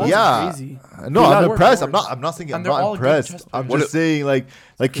memory. 4 Still, boards. Yeah. crazy. No, Yeah, I'm that impressed. works. I'm not saying I'm And they're not all good impressed. chess I'm players. just saying like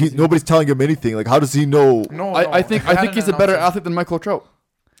nobody's telling him anything. Like, how does he know? No, I think They had an he's a better announcer. athlete than Michael Trout.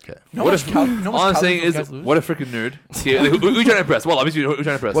 No What much if- cal- no much All I'm calories saying those is, guys lose. what a freaking nerd. Okay, like, who you trying to impress? Well, obviously, who you trying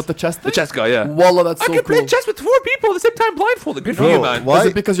to impress? What, the chess The thing? chess guy, yeah. Wallah, that's I so can cool. play chess with 4 people at the same time blindfolded. Good for Bro, you, man. why? Is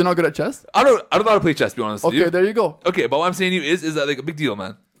it because you're not good at chess? I don't know how to play chess, to be honest with Okay, you. there you go. Okay, but what I'm saying to you is that like a big deal,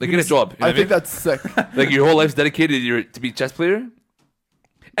 man. Like, get a job. You know I what think mean? that's sick. Like, your whole life's dedicated to be a chess player.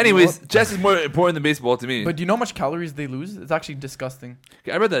 Anyways, chess is more important than baseball to me. But do you know how much calories they lose? It's actually disgusting.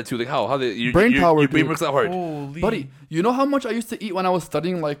 Okay, I read that too. Like, how your Brain power, your brain dude. works that hard. Holy. Buddy, you know how much I used to eat when I was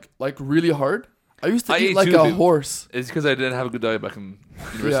studying like really hard? I used to I eat ate like too, a dude. horse. It's because I didn't have a good diet back in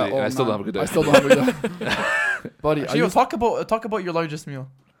university, and I still don't have a good diet. I still don't have a good diet. Buddy, Actually, talk about your largest meal.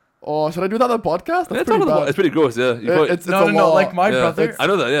 oh, should I do that on the podcast? That's Yeah, pretty bad. it's pretty gross. Yeah, you probably- It's No, a no, lot. like my yeah. brother. I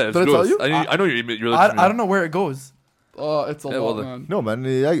know that. Yeah, it's Did I gross. tell you? I know you're. I don't know where it goes. It's a Yeah, lot, well, man. No, man.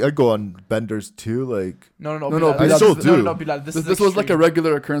 I go on benders too. Like, No, No, Bilal, I this still is- no, do. No, Bilal, this This is was like a extreme.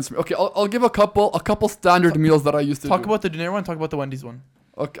 regular occurrence for me. Okay, I'll give a couple standard meals that I used to Talk do. about the dinner one. Talk about the Wendy's one.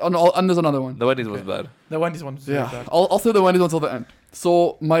 Okay, and there's another one. The Wendy's was bad. The Wendy's one. Was really Yeah, bad. I'll say the Wendy's until the end.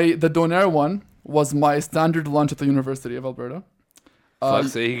 So the doner one was my standard lunch at the University of Alberta.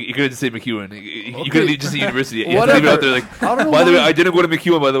 Fuck's sake, you could have just said McEwen. You Okay. could have just said university. You have to leave it out there. Like, I don't know by the why- way, I didn't go to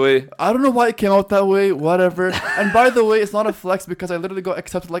McEwen. By the way, I don't know why it came out that way. Whatever. And by the way, it's not a flex because I literally got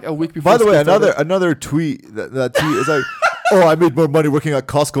accepted like a week before. by the way, school started. another tweet. That tweet is like, oh, I made more money working at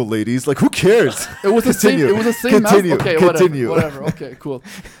Costco, ladies. Like, who cares? It was the same. Continue. It was the same. math- Continue. Okay, Continue. Whatever. Okay, cool.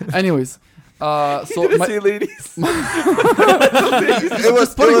 Anyways, so my, ladies. It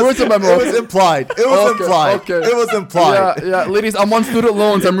was putting words in my mouth. It was implied. It was Okay, implied. okay. It was implied. yeah, ladies, I'm on student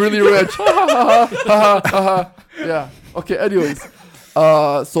loans. I'm really rich. Yeah. Okay. Anyways,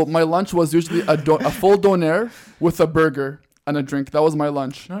 so my lunch was usually a full doner with a burger and a drink. That was my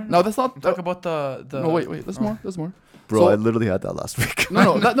lunch. No. No, that's not. Talk about the. no, wait. There's more. There's more. Bro, So- I literally had that last week.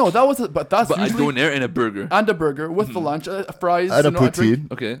 No, that was it. But that's But I usually doner and a burger. and a burger with the lunch, fries, I had a you know, drink.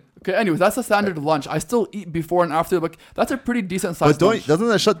 poutine. Okay. Okay. Anyways, that's a standard lunch. I still eat before and after. Like that's a pretty decent But size lunch. doesn't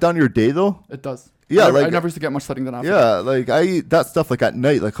that shut down your day though? It does. Yeah, I like- never used to get much studying then after. Yeah, like I eat that stuff like at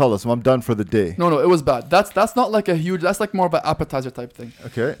night, like call us, I'm done for the day. No, it was bad. That's not like a huge. That's like more of an appetizer type thing.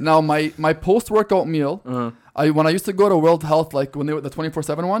 Okay. Now my post workout meal, Uh-huh. when I used to go to World Health, like when they were the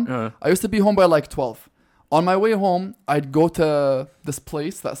 24/7 one, Uh-huh. I used to be home by like 12. On my way home, I'd go to this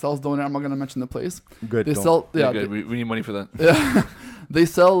place that sells doner. I'm not gonna mention the place. Good. They don't. sell, Yeah, yeah, good. We need money for that. yeah. They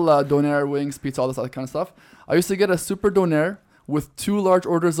sell doner, wings, pizza, all this other kind of stuff. I used to get a super doner with 2 large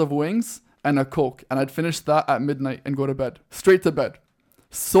orders of wings and a Coke, and I'd finish that at midnight and go to bed, straight to bed.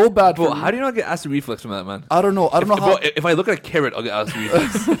 So bad for Bro, me. how do you not get acid reflux from that, man? I don't know. I don't know how. Bro, if I look at a carrot, I'll get acid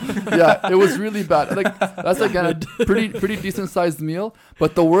reflux. Yeah, it was really bad. Like that's again a pretty decent sized meal,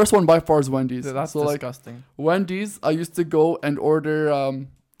 but the worst one by far is Wendy's. That's so like disgusting. Wendy's, I used to go and order.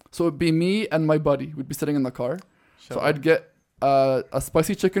 So it'd be me and my buddy. We'd be sitting in the car. So I'd get a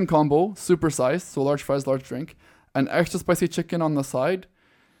spicy chicken combo, super sized, so large fries, large drink, an extra spicy chicken on the side,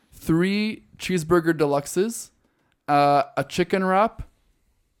 3 cheeseburger deluxes, a chicken wrap,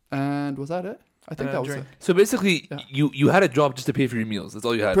 and was that it? I think that was drink. it. So basically, Yeah. you had a job just to pay for your meals. That's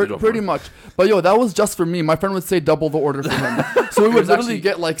all you had. to job Pretty for. much. But yo, that was just for me. My friend would say double the order for him. So we would was literally actually-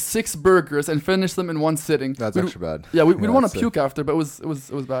 get like 6 burgers and finish them in one sitting. That's We'd- actually bad. Yeah, we'd want that's to sick. puke after, but it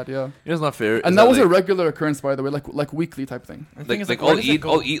was bad, yeah. You know, it's not fair. And is that was a like, regular occurrence, by the way, like weekly type thing. The thing is, like where I'll does it eat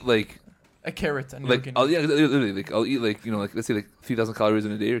go? like a carrot and like you're I'll literally like I'll eat like like let's say like 3,000 calories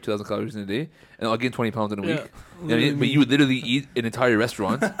in a day or 2,000 calories in a day, and I'll gain 20 pounds in a week. You know what I mean? But you would literally eat an entire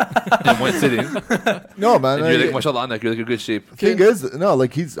restaurant in one sitting, and No, man. you're like, mashallah, Anak, you're like in good shape. thing is, no,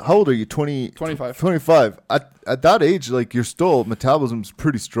 like he's how old are you? 25. 25. At that age, like your still metabolism's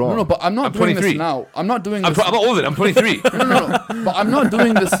pretty strong. No, but I'm not I'm doing 23. this now. I'm not doing I'm this. not older. I'm 23. No. But I'm not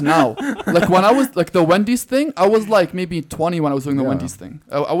doing this now. Like when I was like the Wendy's thing, I was like maybe 20 when I was doing the Yeah. Wendy's thing.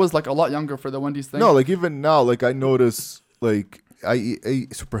 I was like a lot younger for the Wendy's thing. No, like even now, like I notice, like I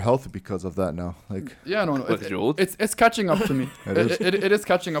eat super healthy because of that now. Like Yeah, no. What, 'cause you're old? It's catching up to me. It is. It is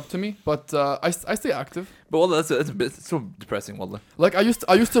catching up to me, but I stay active. But wallah, that's a bit it's so depressing, wallah. Like I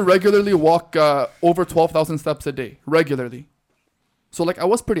used to regularly walk over 12,000 steps a day, regularly. So like I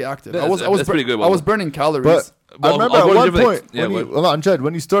was pretty active. That's- that's pretty good, I was Wallah. burning calories. But I Well, remember I'll at go one to like- point, yeah, when you, what- well, Jed,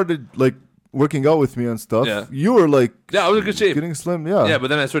 when you started like working out with me and stuff, Yeah. you were like Yeah, I was in good shape. getting slim. Yeah, Yeah, but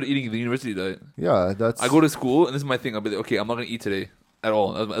then I started eating the university diet. yeah, that's. I go to school, and this is my thing. I'll be like, okay, I'm not gonna eat today at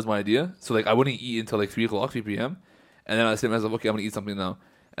all. That's my idea. So like, I wouldn't eat until like 3 p.m. And then I say to myself, okay, I'm gonna eat something now,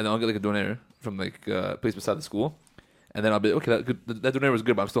 and then I'll get like a doner from like a place beside the school, and then I'll be like, okay, that doner was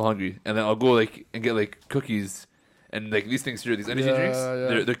good, but I'm still hungry, and then I'll go like and get like cookies. And like these things here, these energy Yeah, drinks,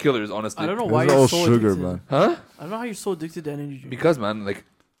 yeah. they're killers, honestly. I don't know It's why all you're so sugar, addicted. man. Huh? I don't know how you're so addicted to energy drink. Because man, like,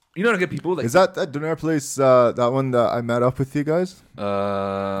 you know how to get people like Is that dinner place? That one that I met up with you guys?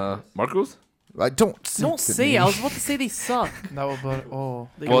 Marcos? I don't. Don't say. I was about to say they suck. That will, but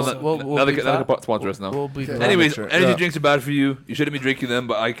They Well, suck. now they can sponsor us now. We'll bleep Okay. that. Anyways, Sure. energy Yeah. drinks are bad for you. You shouldn't be drinking them,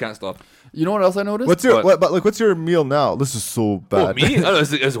 but I can't stop. You know what else I noticed? What's your What? but like what's your meal now? This is so Oh, bad. me? I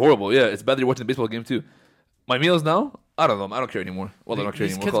don't know, it's horrible. Yeah, it's bad that you're watching the baseball game too. My meals now? I don't know. I don't care anymore. Well, I don't care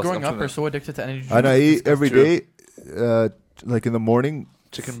These anymore. kids Cause growing I'm up trying are to- so addicted to energy. And I drinks. eat every true. day, like in the morning.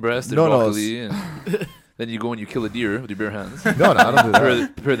 chicken breast and No, no, broccoli. And then you go and you kill a deer with your bare hands. No, I don't do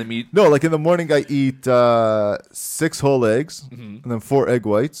that. prepare the meat. No, like in the morning I eat 6 whole eggs Mhm. and then 4 egg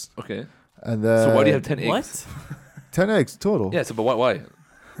whites Okay. and then. So why do you have 10 eggs? What? 10 eggs total? Yeah, so but why?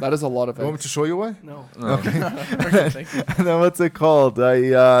 That is a lot of You want me eggs. to show you why? No. Okay. Thank you. And then what's it called?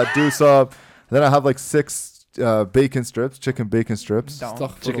 I do some. Then I have like 6 bacon strips, chicken bacon strips. Down.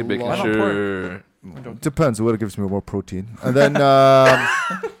 Chicken bacon, Why not pork? sure. Depends. What gives me more protein. And then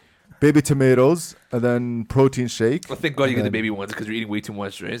baby tomatoes, and then protein shake. Well, thank God you get the And then baby ones because you're eating way too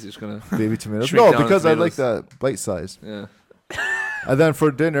much, right? So you're just gonna. baby tomatoes. Shrink No, down because I like tomatoes. that bite size. Yeah. And then for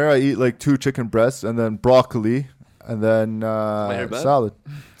dinner, I eat like 2 chicken breasts, and then broccoli, and then hair bad? salad.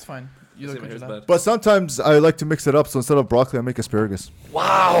 It's fine. You Say look my good hair's for that. bad. But sometimes I like to mix it up. So instead of broccoli, I make asparagus,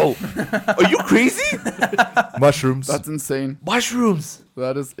 Wow! Are you crazy? mushrooms. That's insane. Mushrooms.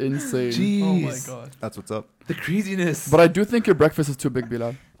 That is insane. Jeez. Oh my god. That's what's up. The craziness. But I do think your breakfast is too big,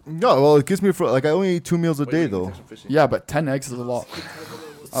 Bilal. No, well, it gives me like I only eat 2 meals a day though. Yeah, but 10 eggs is a lot. I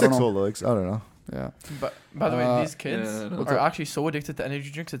 6 don't know. whole eggs. I don't know. Yeah. But by the way, these kids yeah, no. are actually so addicted to energy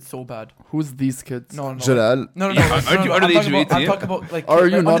drinks. It's so bad. Who's these kids? No, no. Jalal. No. Yeah, aren't you under the age of I'm 18? talking about like. Are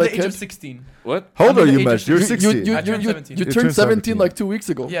you like, not under a the age of kid? 16? What? How old I'm are in you, the Mesh? age You're of- 16. I turned 17. You You turned turned 17 17. like 2 weeks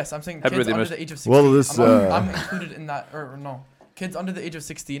ago. Yes, I'm saying Happy kids birthday, under Mesh. the age of 16. Well, this, I'm included in that, or no. Kids under the age of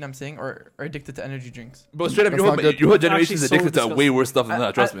 16, I'm saying, are addicted to energy drinks. But straight up, That's your not whole, good. your whole generation is Actually, so addicted to way worse stuff than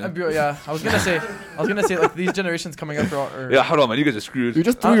that. Trust me. Yeah, I was gonna say, like these generations coming up are. Yeah, hold on, man. You guys are screwed. You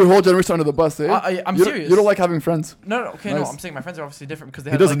just threw your whole generation under the bus, eh? I'm you serious. You don't like having friends. No, okay, no. Nice. I'm saying my friends are obviously different because they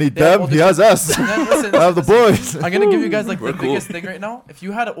He have. doesn't like, need they have them. older He has us. And then, listen, I have the boys. I'm gonna give you guys like We're the cool. biggest thing right now. If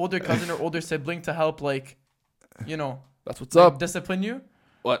you had an older cousin or older sibling to help, like, you know, That's what's like, up. discipline you,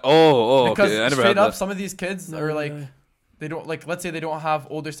 What? Oh, because okay. I never straight had up, that. some of these kids are like they don't like. Let's say they don't have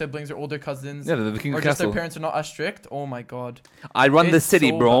older siblings or older cousins. Yeah, they're the king or of just their castle. parents are not as strict. Oh my god. I run the It's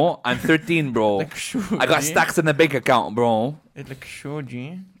city, so bro. I'm 13, bro. Like sure. I got G. stacks in the bank account, bro. It like sure,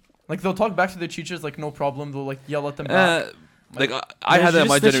 G. Like they'll talk back to their teachers like no problem. They'll like yell at them back. Like I had that in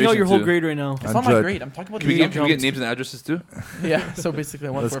my You're just snitching generation out your whole too. grade right now. It's I'm not my Judd. grade. I'm talking about Can we, the get, can we get young names and addresses too? Yeah. So basically,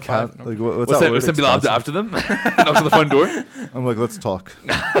 1, Let's 4, 5. like what's What's that that? word? Something after them? Knock on the front door. I'm like, let's talk.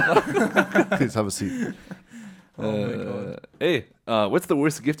 Please have a seat. Oh my god. Hey, what's the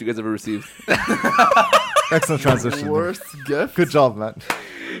worst gift you guys ever received? Excellent transition. Worst gift. Good job, man.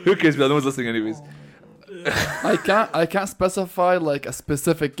 Who cares? No one's listening, anyways. I can't specify like a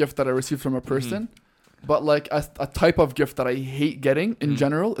specific gift that I received from a person, but like a type of gift that I hate getting in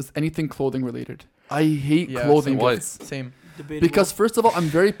general is anything clothing related. I hate Yeah, clothing so why? gifts. Same. Debatable. Because first of all, I'm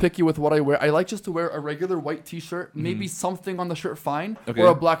very picky with what I wear. I like just to wear a regular white T-shirt, maybe something on the shirt fine, Okay. or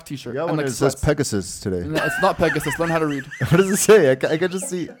a black T-shirt. Yeah, and one like it says sweats. Pegasus today. No, it's not Pegasus. Learn how to read. What does it say? I can just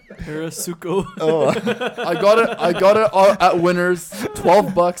see. Parasuko. Oh, I got it all at Winners.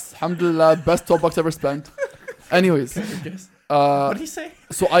 $12. Alhamdulillah, best $12 ever spent. Anyways, Yes. uh, What did he say?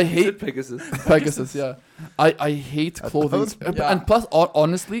 so I hate Pegasus. Pegasus, yeah. I hate clothing. Yeah. And plus,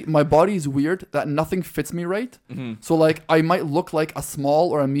 honestly, my body is weird that nothing fits me right. So, like, I might look like a small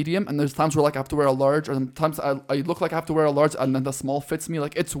or a medium, and there's times where, like, I have to wear a large, or sometimes I look like I have to wear a large, and then the small fits me.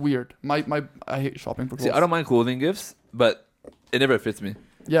 Like, it's weird. I hate shopping for clothes. See, I don't mind clothing gifts, but it never fits me.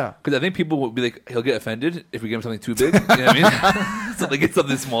 Yeah. Because I think people will be like, he'll get offended if we give him something too big. You know what I mean? So they get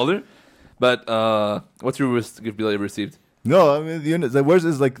something smaller. But what's your worst gift you ever received? no, I mean, the worst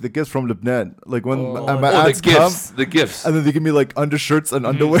is like the gifts from Lebanon. Like when my the aunts come, gifts. The gifts. and then they give me like undershirts and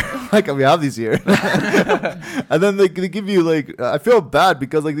underwear. Like we have these here. And then they give you like, I feel bad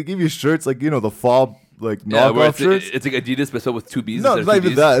because like they give you shirts like, the fob like Yeah, where knockoff shirts. it's like Adidas, but spelled with two B's. No, it's not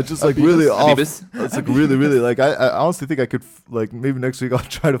even that. It's just like really off. Adidas. It's like really like I honestly think I could like maybe next week I'll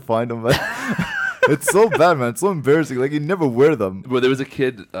try to find them. But it's so bad, man. It's so embarrassing. Like you never wear them. Bro, there was a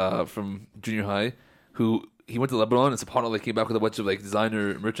kid from junior high who he went to Lebanon and subhanAllah came back with a bunch of like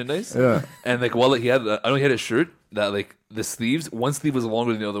designer merchandise. Yeah. And like while he had, I know he had a shirt that like the sleeves, one sleeve was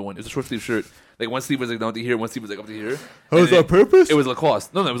longer than the other one. It was a short sleeve shirt. Like one sleeve was like down to here, one sleeve was like up to here. Oh, And is that it- purpose? It was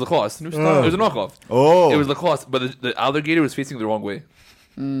Lacoste. No, it was Lacoste. It style. was a knockoff. Oh. It was Lacoste, but the alligator was facing the wrong way.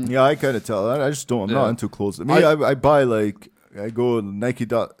 Yeah, I kind of tell. I just don't. I'm Yeah. not into clothes. I buy like I go to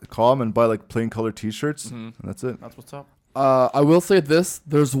Nike.com and buy like plain color T-shirts, and that's it. That's what's up. I will say this.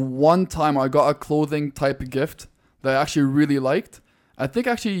 There's one time I got a clothing type gift that I actually really liked. I think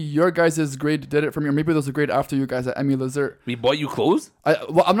actually your guys' grade did it for me, or maybe there was a grade after you guys at Emmy Lazert. We bought you clothes?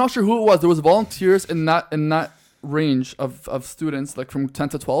 I'm not sure who it was. There was volunteers in that range of students, like from 10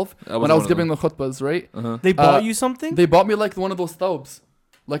 to 12, I wasn't when I was one of giving the khutbas, right? They bought you something? They bought me like one of those thawbs.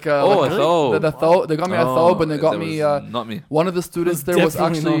 Like a Oh, like a thawb. the thawb. They got me a thawb, and they got that me was not me. one of the students That's there was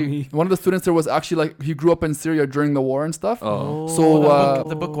definitely not actually me. one of the students there was actually like he grew up in Syria during the war and stuff. Oh. So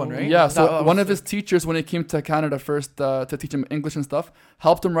the book one, right? yeah, so That one was- of his teachers, when he came to Canada first to teach him English and stuff,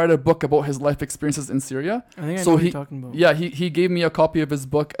 helped him write a book about his life experiences in Syria. I think I So know what he- you're talking about. Yeah, he gave me a copy of his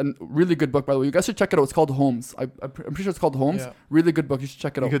book, and really good book, by the way. You guys should check it out. It's called Homes. I'm pretty sure it's called Homes. Yeah. Really good book. You should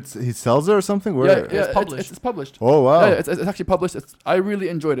check it out. He sells it or something. Where? Yeah, yeah, It's published. It's published. Oh wow. Yeah, it's actually published. I really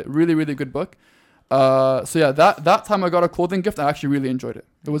enjoyed it. Really, really good book. So yeah, that time I got a clothing gift. I actually really enjoyed it.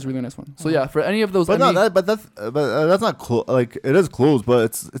 It was a really nice one. So yeah, for any of those, But Emmy- no, that's not like it is clothes, but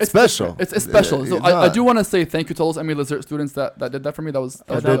it's special. It's special. So It's I not- do want to say thank you to all those Emmy Lazert students that did that for me. That was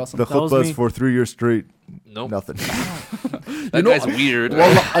I really did awesome. the That was khutbahs me. for 3 years straight. Nope. Nothing. That know- guy's weird.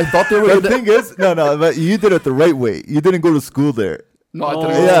 Well, I thought they were. The thing is, no, but you did it the right way. You didn't go to school there. No, I Oh.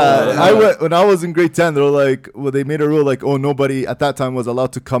 didn't. Yeah, No. I went when I was in grade 10. They were like, well, they made a rule like, oh, nobody at that time was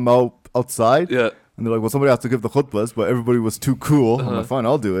allowed to come outside. Yeah. And they're like, well, somebody has to give the khutbahs, but everybody was too cool. I'm like, fine,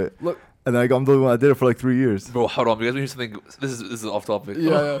 I'll do it. Look, And then I'm the only one that did it for like 3 years. Bro, hold on. You guys want to hear something? This is off topic. Yeah,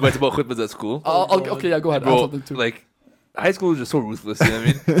 yeah. But it's about khutbahs at school. okay, yeah, go ahead. I have Bro, something too. like, high school is just so ruthless, you know what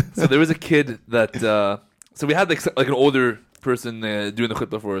I mean? So there was a kid that, so we had like an older person doing the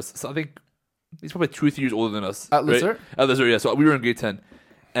khutbah for us. So I think he's probably 2 or 3 years older than us. At right? Lazert? At Lazert, yeah. So we were in grade 10.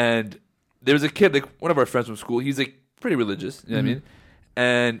 And there was a kid, like one of our friends from school, he's like pretty religious, you know what I mean?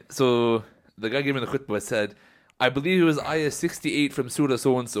 And so the guy gave me the khutbah said, I believe it was ayah 68 from Surah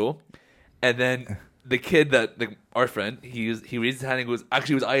so-and-so. And then the kid that, like our friend, he raised his hand and goes,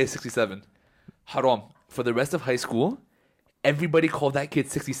 actually it was ayah 67. Haram. For the rest of high school, everybody called that kid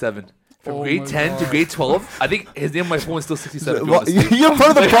 67. From Oh grade my 10 to God. grade 12, I think his name on my phone is still 67. if you Well, want to see. you're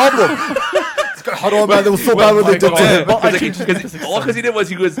part of the problem. Hold on, man. It was so bad when they did Because that. all because he did was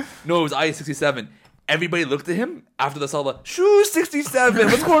he goes, no, it was ayah 67. everybody looked at him after the salah. Shoo, 67.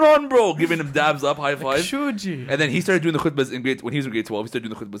 What's going on, bro? Giving him dabs up, high five. Shuji. And then he started doing the khutbahs when he was in grade 12. He started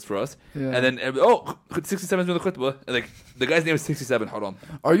doing the khutbahs for us. Yeah. And then 67 is doing the khutbah. And like the guy's name is 67. Haram.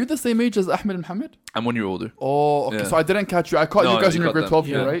 Are you the same age as Ahmed and Mohammed? I'm 1 year older. Oh, okay. Yeah. So I didn't catch you. I caught No, you guys you in your caught grade them. 12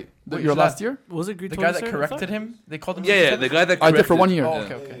 year, Yeah. right? Wait, Your should last I- year? Was it grade The 12? guy that corrected him, they called him. Yeah, the guy that I did for corrected- 1 year. Oh, Yeah.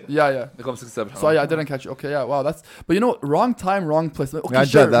 okay, okay. Yeah. They call him 67. So I didn't catch you. Okay, yeah. Wow, that's. But you know, wrong time, wrong place. Okay, Yeah,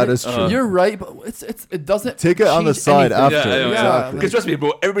 sure. that is true. You're right, but it doesn't Take it on the change side anything. after. Yeah, Yeah. Because trust me,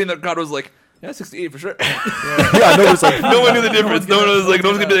 bro, everybody in the crowd was like, yeah, 68 for sure. Yeah, no, it's like No one knew the difference. No one was like, no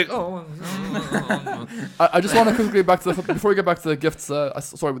one's gonna be like, oh. I just want to quickly get back to the before we get back to the gifts.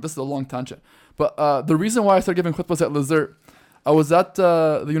 Sorry, but this is a long tangent. But the reason why I started giving khutbahs at Lazert, I was at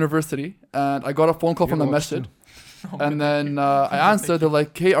the university and I got a phone call from the masjid. And then I answered. They're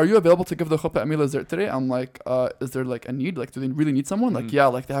like, "Hey, are you available to give the khutbah at Emil Lazert today?" I'm like, "Is there like a need? Like, do they really need someone?" Like, yeah,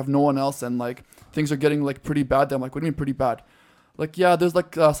 like they have no one else, and like things are getting like pretty bad. Then I'm like, "What do you mean pretty bad?" Like, yeah, there's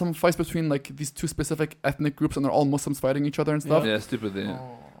like some fights between like these two specific ethnic groups, and they're all Muslims fighting each other and stuff. Yeah, stupid thing.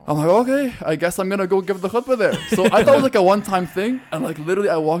 I'm like, okay, I guess I'm gonna go give the khutbah there. So I thought it was like a one-time thing, and like literally,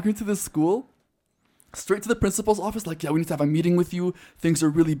 I walk into this school, straight to the principal's office. Like, yeah, we need to have a meeting with you. Things are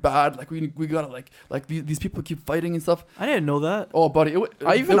really bad. Like, we gotta like these people keep fighting and stuff. I didn't know that. Oh, buddy, it was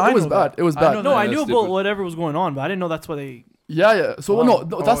I bad. know that. It was I bad. know No, I that's knew stupid. about whatever was going on, but I didn't know that's why they. Yeah. So Wow. no,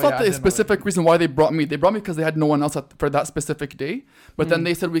 Oh, that's yeah, not I the didn't know specific reason why they brought me. They brought me because they had no one else for that specific day. But then Mm.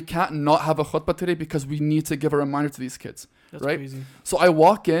 they said we can't not have a khutbah today because we need to give a reminder to these kids. That's Right? crazy. So I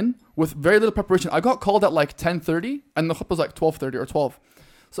walk in with very little preparation. I got called at like 10:30 and the khutbah was like 12:30 or 12.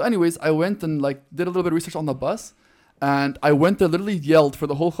 So anyways, I went and like did a little bit of research on the bus, and I went there, literally yelled for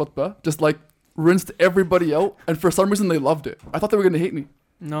the whole khutbah, just like rinsed everybody out, and for some reason they loved it. I thought they were gonna hate me.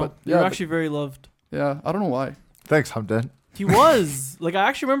 No, But, you're yeah, actually very loved. Yeah, I don't know why. thanks, Hamdan. He was like, I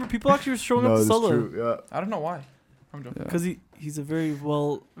actually remember people actually were showing No, up to it's Salah true. Yeah. I don't know why. I'm joking. Yeah. because he's a very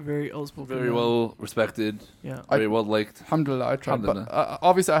outspoken. Very man. well respected, Yeah. very well liked. Alhamdulillah, I tried. But Alhamdulillah.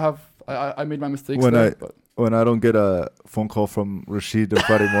 obviously I made my mistakes When there. But When I don't get a phone call from Rashid on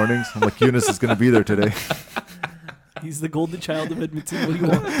Friday mornings, I'm like, Eunice is gonna be there today. He's the golden child of Edmonton. What do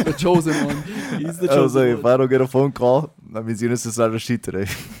you want? the chosen one. He's the I was chosen like, if one. I don't get a phone call, that means Eunice is not Rashid today.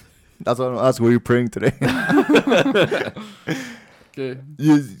 That's what I'm asking. Were you praying today? Okay.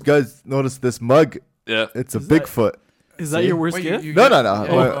 You guys notice this mug? Yeah. It's a Is that- Bigfoot. Is that your worst Wait, gift? you No, get- no, no.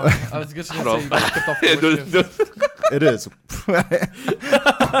 Oh, Well, I was just I gonna say don't you skipped off Yeah, the worst gift. It is.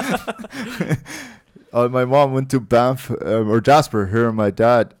 My mom went to Banff or Jasper, her and my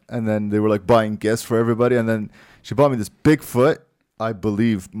dad, and then they were like buying gifts for everybody. And then she bought me this Bigfoot, I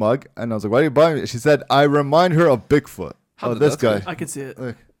believe, mug. And I was like, why are you buying me? She said, I remind her of Bigfoot. How Oh, did this that guy. go? I could see it.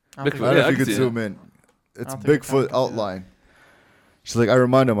 Look, I don't Bigfoot, think I we don't yeah, know I if you can could see zoom in. It's I don't think we can, Bigfoot but yeah. outline. She's like, I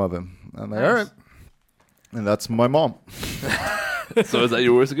remind him of him. I'm like, all right. And that's my mom. So is that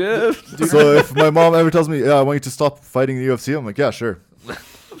your worst gift? So if my mom ever tells me, yeah, I want you to stop fighting the UFC, I'm like, yeah, sure.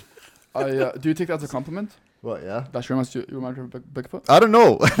 Do you take that as a compliment? Well, yeah. That sure must you remind her of Bigfoot? I don't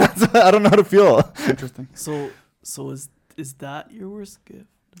know. I don't know how to feel. Interesting. So is that your worst gift?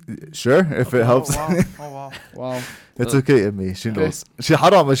 Sure, if it helps. Oh, wow. Oh, wow. Wow. It's okay in me. She Okay. knows. She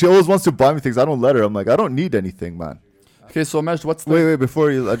always wants to buy me things. I don't let her. I'm like, I don't need anything, man. Okay, so Majd, what's the Wait,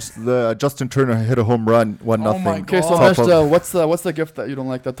 before you, Justin Turner hit a home run, 1-0. Oh my Okay, so God. Majd, what's the gift that you don't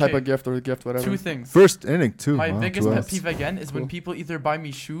like? The type Okay. of gift or the gift, whatever. Two things. First inning, too. My Wow, biggest 2 pet outs. peeve again is when Cool. people either buy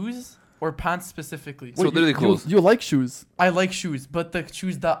me shoes or pants specifically. So literally clothes. You like shoes. I like shoes, but the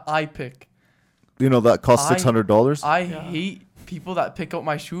shoes that I pick, You know, that costs I- $600. I Yeah. hate people that pick out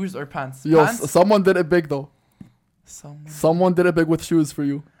my shoes or pants. Yo, Pants? someone did it big though. Someone did it big with shoes for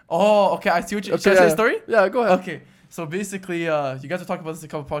you. Oh, okay. I see what you. Okay, Should I say yeah. a story? Yeah, go ahead. Okay. So basically, you guys were talking about this a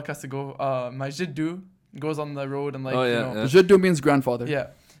couple podcasts ago. My jiddu goes on the road and like Oh, yeah, you know, yeah. Jiddu means grandfather. yeah.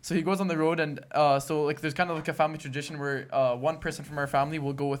 So he goes on the road and so like there's kind of like a family tradition where one person from our family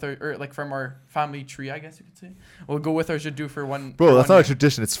will go with our or like from our family tree, I guess you could say, will go with our jiddu for one. Bro, for that's one not a year.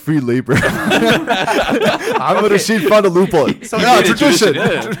 tradition. It's free labor. I'm going to found a loophole. So yeah, it's a tradition.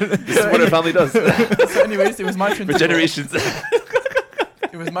 Yeah. This is what our family does So anyways, it was my turn for to go. generations.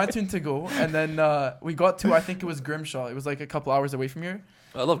 It was my turn to go, and then we got to I think it was Grimshaw. It was like a couple hours away from here.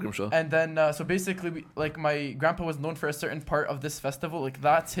 I love Grimshaw. And then so basically, like my grandpa was known for a certain part of this festival. Like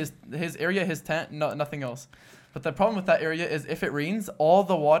that's his area, his tent, nothing else. But the problem with that area is if it rains, all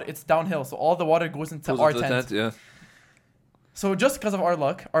the water it's downhill, so all the water goes into Goes our into the tent. yeah. So just because of our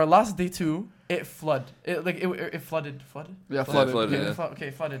luck, our last day too, it flooded. It flooded. Flooded. Yeah, Flooded, flooded. Okay, yeah.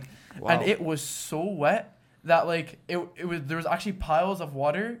 okay, flooded. Wow. And it was so wet that like it was there was actually piles of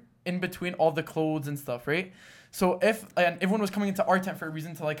water in between all the clothes and stuff, right? So if and everyone was coming into our tent for a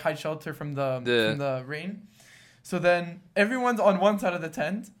reason to like hide shelter from the rain, so then everyone's on one side of the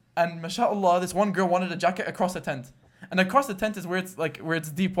tent, and mashallah, this one girl wanted a jacket across the tent, and across the tent is where it's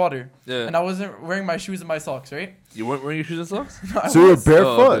deep water, and I wasn't wearing my shoes and my socks, right? You weren't wearing your shoes and socks? No, So you're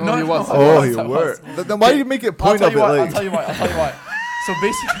barefoot? No, he was. Oh, I you was. were. Then why do you make it point of it? I'll Like, tell you why. So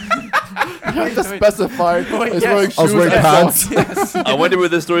basically, You have to specify. Wait, It's yes. wearing I was shoes wearing and pants. socks. I wonder where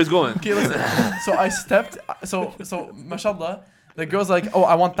this story's going. okay, listen. So I stepped. So mashallah, the girl's like, "Oh,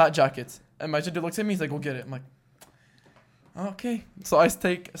 I want that jacket," and my jaddu looks at me. He's like, "Go get it." I'm like, "Okay." So I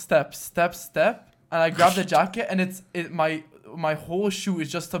take step, and I grab the jacket, and my whole shoe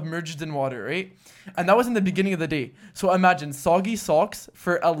is just submerged in water, right? And that was in the beginning of the day. So imagine soggy socks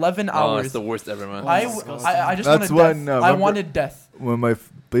for 11 Oh, hours. it's the worst ever, man. I just That's wanted when, death. I remember- wanted death. when my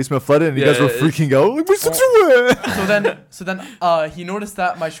basement flooded and you Yeah, guys were it's- freaking out. Like, what's the So then he noticed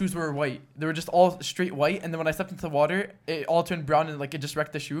that my shoes were white. They were just all straight white, and then when I stepped into the water, it all turned brown and like it just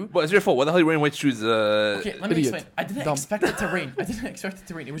wrecked the shoe. But it's your fault. Why the hell are you wearing white shoes? Okay, let me idiot. explain. I didn't Dumb. expect it to rain. It was just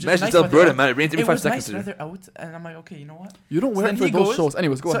Imagine nice it's Alberta, weather. man. It rains every It 5 was seconds. nice weather out, and I'm like, okay, you know what? You don't So wear then it for he those goes- shows.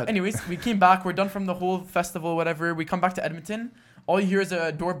 Anyways, go So ahead. anyways, we came back. We're done from the whole festival, whatever. We come back to Edmonton. All you hear is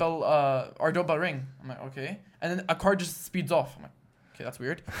a doorbell, our doorbell ring. I'm like, okay. And then a car just speeds off. I'm like, okay, that's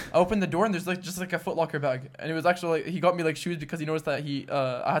weird. I opened the door and there's like just like a Foot Locker bag, and it was actually like, he got me like shoes because he noticed that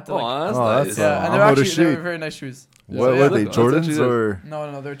I had to like Oh, that's Oh, nice. that's yeah, and I'm they're out of actually they shape. were very nice shoes. What So, were yeah. they? That's actually Jordans good. or?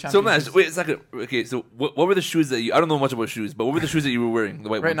 No, they're champions. So, man, shoes. wait a second. Okay, so what were the shoes that you... I don't know much about shoes, but what were the shoes that you were wearing? The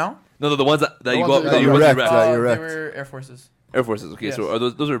white Right ones? now, No, the ones that you ones got... that That you you got went wrecked. to Yeah, you're they wrecked. were Air Forces. Air Forces. Okay, Yes. so are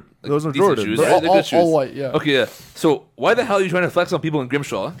those are like, Those are decent Jordans. shoes, Those right? all, They're all, good shoes. all white, yeah. Okay, yeah. So why the hell are you trying to flex on people in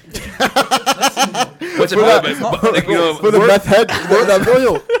Grimshaw? What's For like, you know, For the meth head.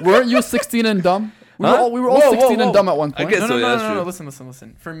 Yo, weren't you 16 and dumb? We Huh? were all Whoa, 16 whoa, and dumb at one I point. guess No, so. no, Yeah, no, that's no, no, true.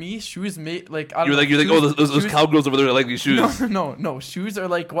 listen. For me, shoes made like You're like, those shoes- cowgirls over there like these shoes. No. Shoes are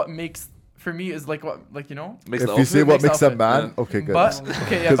like what makes for me is like what like you know. Makes If the you say outfit. what makes makes a outfit. man, okay, good. But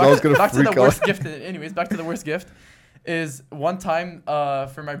okay, yeah. 'Cause I was gonna Back to the freak out. worst gift. Anyways, back to the worst gift is one time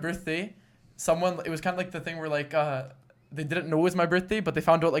for my birthday, someone it was kind of like the thing where like they didn't know it was my birthday, but they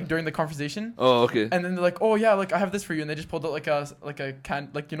found out like during the conversation. Oh, okay. And then they're like, "Oh yeah, like I have this for you," and they just pulled out like a can,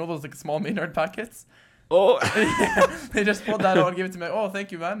 like you know those like small Maynard packets. Oh, They just pulled that out and gave it to me. Like, oh,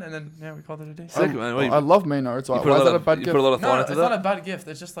 thank you, man. And then yeah, we called it a day. sick, man. What, I love Maynard, so you why put is a that lot a of bad you gift? put a lot of No, thought no, into it's not that. a bad gift.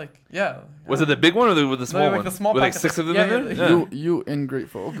 It's just like yeah. Was it the big one or the small like one? the small With like packet. 6 of them Yeah, in there? yeah, Yeah. You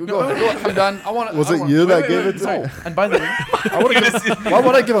ingrateful. Go ahead. I'm done. I want. Was it you that gave it to Sorry. me? And by the way, Why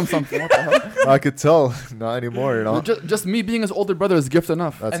would I give him something? What the hell? I could tell. Not anymore, you know. Just me being his older brother is gift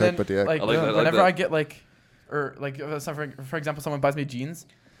enough. That's and it, then but yeah. like I like that, I like whenever that. I get like, or like for example, someone buys me jeans.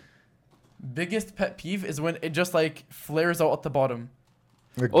 Biggest pet peeve is when it just like flares out at the bottom.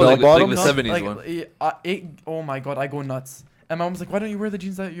 Like Oh, bell like the bottoms? 70s one. Oh my god, I go nuts. And my mom's like, "Why don't you wear the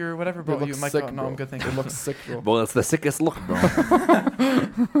jeans that you're whatever, bro?" It You looks might sick, go, "No, bro. I'm good, thank It you." looks sick, bro. Bro, that's the sickest look, bro.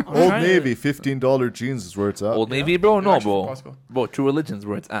 Old Navy, $15 jeans is where it's at. Old Navy, bro? No, Actually, bro. Costco. Bro, True Religion's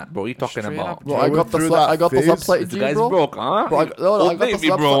where it's at, bro. You talking Straight about? up. Bro, I I went got the through I that got the phase. subsite The G, guy's bro. broke, huh? Bro, I got Old the Navy,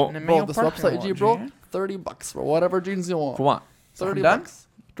 subsite, bro. bro. The subsite G, bro. $30 for whatever jeans you want. For what? $30. done?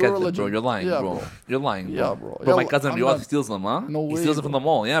 True Get it, religion. bro. You're lying, Yeah, bro. You're lying, bro. Yeah, bro. Bro, my Yeah, cousin I'm Riyadh not- steals them, huh? No He way, steals them from bro. the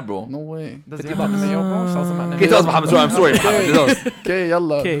mall, yeah, bro. No way. Does he have that mayo, bro? Sells them at Okay, tell us, Mohammed. Sorry, I'm sorry, Mohammed. Tell us. Okay,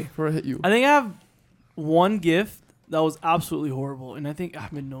 yalla. Okay. Before I hit you. I think I have one gift that was absolutely horrible, and I think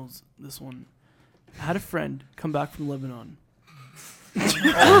Ahmed knows this one. I had a friend come back from Lebanon.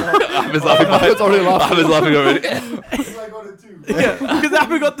 Ahmed's laughing. Ahmed's already laughing. Ahmed's laughing already. Yeah, because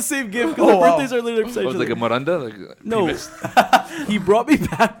Ahmed got the same gift. Because Oh, our wow. birthdays are literally beside Was each it like a other. Miranda? Like, No. pre-mixed? He brought me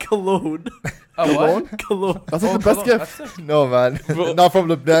back cologne. what? Cologne. That's like the best gift. No, man. Bro. Not from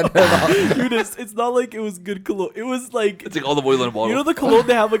Lebanon. Dude, it's not like it was good cologne. It was like, It's like all the oil in a bottle. you know the cologne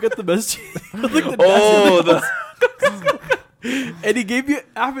they have like at the masjid? like the Oh, the and he gave me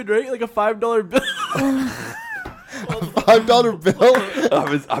Ahmed, right? Like a $5 bill. $5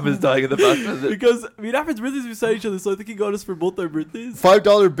 bill. Ahmed's dying in the back. Because me and Ahmed's birthdays beside each other, so I think he got us for both our birthdays.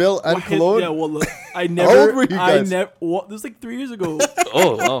 $5 bill and Wahed- cologne. Yeah, wallah. I old never. were you I guys? never. This was like 3 years ago.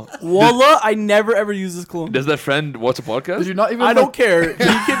 Oh, wow. Wallah, I never ever used this cologne. Does that friend watch a podcast? Did you not even? I don't care. You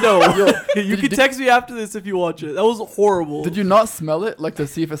can know. did You can you- text me after this if you watch it. That was horrible. Did you not smell it like to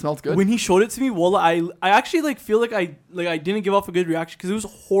see if it smelled good? When he showed it to me, wallah, I actually like feel like I didn't give off a good reaction because it was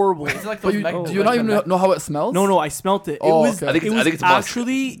horrible. Is it like But those you, Mac- do you not even know how it smells? No, I smelt it. Oh, it was. okay. I think it's- it was I think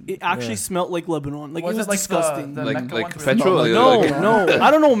it's musk. actually smelled like Lebanon. Like Was it was like disgusting. The Like- Mecca like ones where petrol? it's Yeah, not- no, no,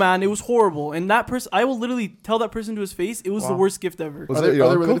 I don't know, man. It was horrible. And that person, I will literally tell that person to his face, it was the Wow. worst gift ever. Was Are it they, your are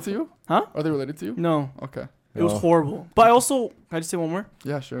they uncle? related to you? Huh? Are they related to you? No, Okay. it was Oh. horrible. But I also, can I just say one more?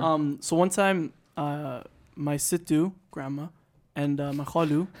 Yeah, sure. So one time, my Situ grandma and my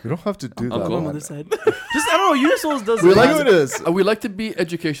Khalu. You don't have to do that. Uncle. On man. this side. Just I don't know. Unisols does We it. like Do this. We like to be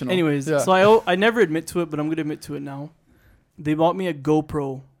educational. Anyways, Yeah. so I never admit to it, but I'm gonna admit to it now. They bought me a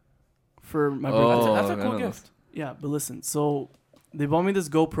GoPro for my birthday. Oh, That's a I cool don't know. gift. Yeah, but listen, so they bought me this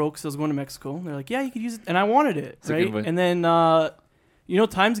GoPro because I was going to Mexico. They're like, yeah, you could use it, and I wanted it, It's a right? good way. And then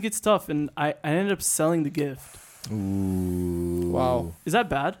times gets tough, and I ended up selling the gift. Ooh. Wow. Is that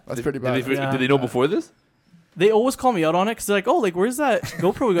bad? That's pretty Did bad. they, Yeah. did they know before this? They always call me out on it because they're like, oh, like where's that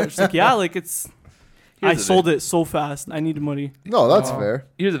GoPro we got? She's like, yeah, like it's. Here's I the sold it so fast. I needed money. No, that's Wow. fair.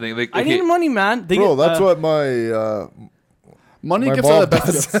 Here's the thing. Like, I okay, needed money, man. They Bro, get, that's what my Money My gifts are the mom best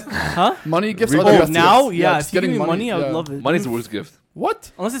does. gifts. Huh? Money gifts Really? are the Oh, best now, gifts. yeah. just If you give getting me money, I would yeah. love it. money's the worst gift.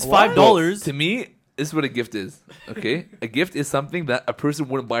 What? Unless it's Why? $5. To me, this is what a gift is. Okay, a gift is something that a person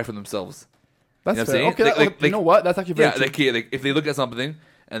wouldn't buy for themselves. That's You know what I'm fair. saying? Okay, Like- you know what? That's actually very Yeah, true. like, okay, like if they look at something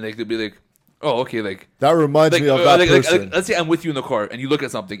and they could be like, oh, okay, like that reminds me of that person. let's say I'm with you in the car and you look at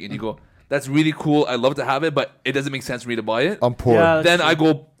something and you go, that's really cool. I'd love to have it, but it doesn't make sense for me to buy it. I'm poor. Yeah. Then That's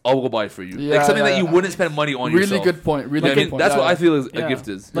I'll go buy it for you. Yeah, like something yeah, that you yeah. wouldn't spend money on Really yourself. good point. Really You know what I good mean? point. That's Yeah, what I yeah. feel is Yeah. a gift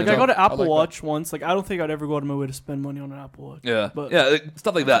is. Like Yeah. I got an I Apple like that. Watch once. Like I don't think I'd ever go out of my way to spend money on an Apple Watch. Yeah, But- yeah, like,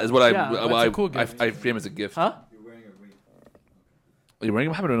 stuff like that is what Yeah, I that's a cool gift. I frame as a gift. Huh? Are you wearing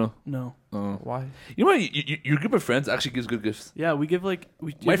a habit or no? No. Oh. Why? You know what? Your group of friends actually gives good gifts. Yeah, we give like My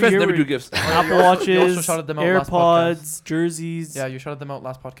every friends year never we- do gifts. Apple You also Watches, shouted them out last AirPods, jerseys. Yeah, you shouted them out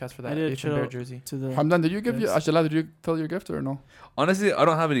last podcast for I that did Asian shout Bear out jersey. to the. Hamdan, did you give you? Yes. Ashila, did you tell your gift or no? Honestly, I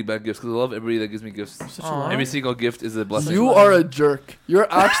don't have any bad gifts because I love everybody that gives me gifts. Such a Aw. lie. Every single gift is a blessing. You are a jerk. You're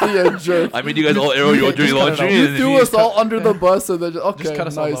actually a jerk. I mean, you guys all arrow your dirty Just cut it laundry. out. You and threw us all under the bus and then okay, Just cut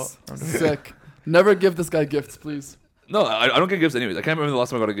us all nice, out. sick. Never give this guy gifts, please. No, I don't get gifts anyways. I can't remember the last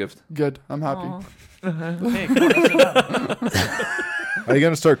time I got a gift. Good, I'm happy. Hey, come on, sit down. Are you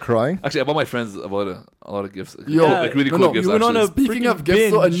gonna start crying? Actually, I bought my friends a lot of gifts. Yo, like really no, cool no, gifts. you went on actually. a Speaking freaking of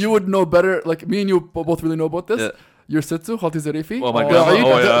gifts, though, and binge. you would know better. Like me and you both really know about this. Yeah. Your Sitsu, Khati Zarifi. Oh, my the grandma. Eid,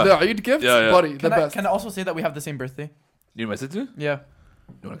 Oh, yeah. the Eid gifts, Yeah, yeah. buddy, the Can I, best. can I also say that we have the same birthday? You my sister? Yeah.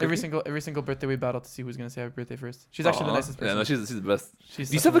 You want a Every cookie? single birthday we battle to see who's gonna say happy birthday first. She's actually the Aw. nicest person. Yeah, no, she's the best. She's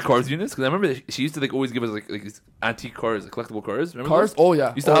Do you such still have a the cars units? Because I remember that she used to like always give us like these antique cars, like, collectible cars. Remember Cars? those? Oh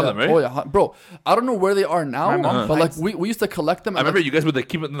yeah. Used to oh, have yeah. them, right? Oh yeah, bro. I don't know where they are now, My mom but like hides- we used to collect them. I and, remember like, you guys would like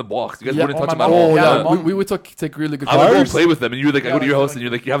keep it in the box. You guys Yeah, wouldn't oh, touch them my at mom- all. oh Yeah, yeah, my mom- we would take really good I would go cars. play with them, and you would like Yeah, go to your like, house, and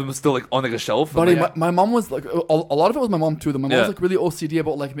you're like you have them still like on like a shelf. Buddy, I'm like, my mom was like a lot of it was my mom too. Though my mom Yeah. was like really OCD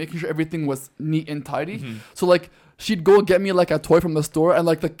about like making sure everything was neat and tidy. Mhm. So like she'd go get me like a toy from the store and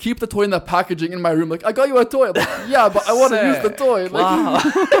like keep the toy in the packaging in my room. Like I got you a toy. I'm like, yeah, but I want to use the Sick. toy. Like, wow,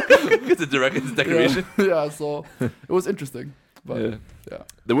 it's a decoration. Yeah, yeah, so it was interesting. But Yeah. yeah.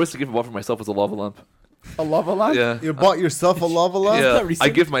 The worst gift I bought for myself was a lava lamp. A lava lamp. Yeah. You bought yourself a lava lamp? Yeah, that I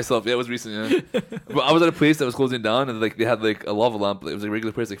recent? gift myself. Yeah, it was recent. Yeah, but I was at a place that was closing down, and like they had like a lava lamp. It was like a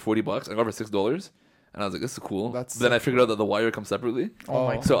regular price, like $40. I got it for $6, and I was like, "This is cool." That's But then I sick. figured out that the wire comes separately, Oh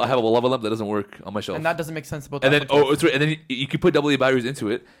my Oh. god. so I have a lava lamp that doesn't work on my shelf. And that doesn't make sense about And that. then it's right, and then you can put AA batteries into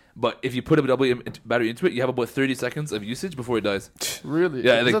it, but if you put a AA battery into it, you have about 30 seconds of usage before it dies. Really?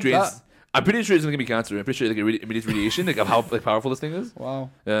 Yeah, it Is like it drains. that? I'm pretty sure it's gonna be cancer. I'm pretty sure like it emits radiation, like of how like powerful this thing is. Wow.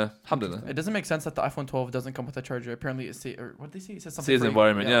 Yeah, alhamdulillah. It doesn't make sense that the iPhone 12 doesn't come with a charger. Apparently, it say or what did they say? It says something. Saves the for-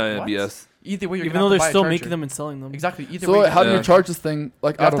 environment. Yeah, what? BS. Either way, you're Even gonna though have to they're buy a still charger. making them and selling them. Exactly. Either So way, how do Yeah. you charge this thing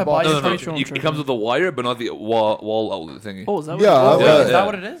like You out have of to box? buy No, it. no, no. Straight It charger. comes with the wire, but not the wall outlet thingy. Oh, is that what Yeah, it is? yeah, is that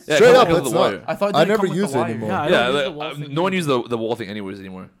what it is? Yeah, Straight it up, comes with it's the not. wire. I thought it I didn't never come with use the it wire. anymore. Yeah, I Yeah, don't use like, the wall thing no one either. uses the wall thing anyways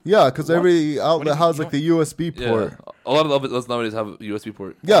anymore. Yeah, because every outlet do you has mean? like the USB Yeah, port. a lot of outlets nowadays have a USB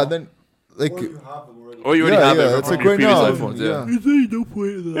port. Yeah, then like Or you already yeah, have yeah, it it's from like your right previous now. iPhones. Yeah.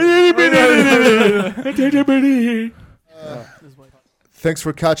 Thanks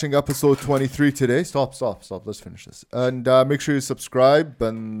for catching episode 23 today. Stop. Let's finish this. And make sure you subscribe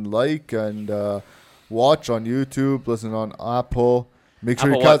and like and watch on YouTube, listen on Apple. Make sure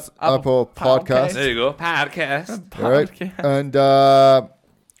Apple you catch what? Apple Apple Podcast. There you go. Podcast. All right. Okay. And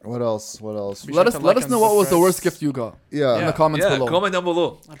what else? Be Let sure us to let like us and know what was the subscribe. worst gift you got Yeah. in the comments Yeah, below. comment down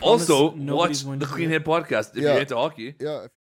below. I promise Also, nobody's watch going the to Clean do Head podcast if Yeah. you're into hockey. Yeah.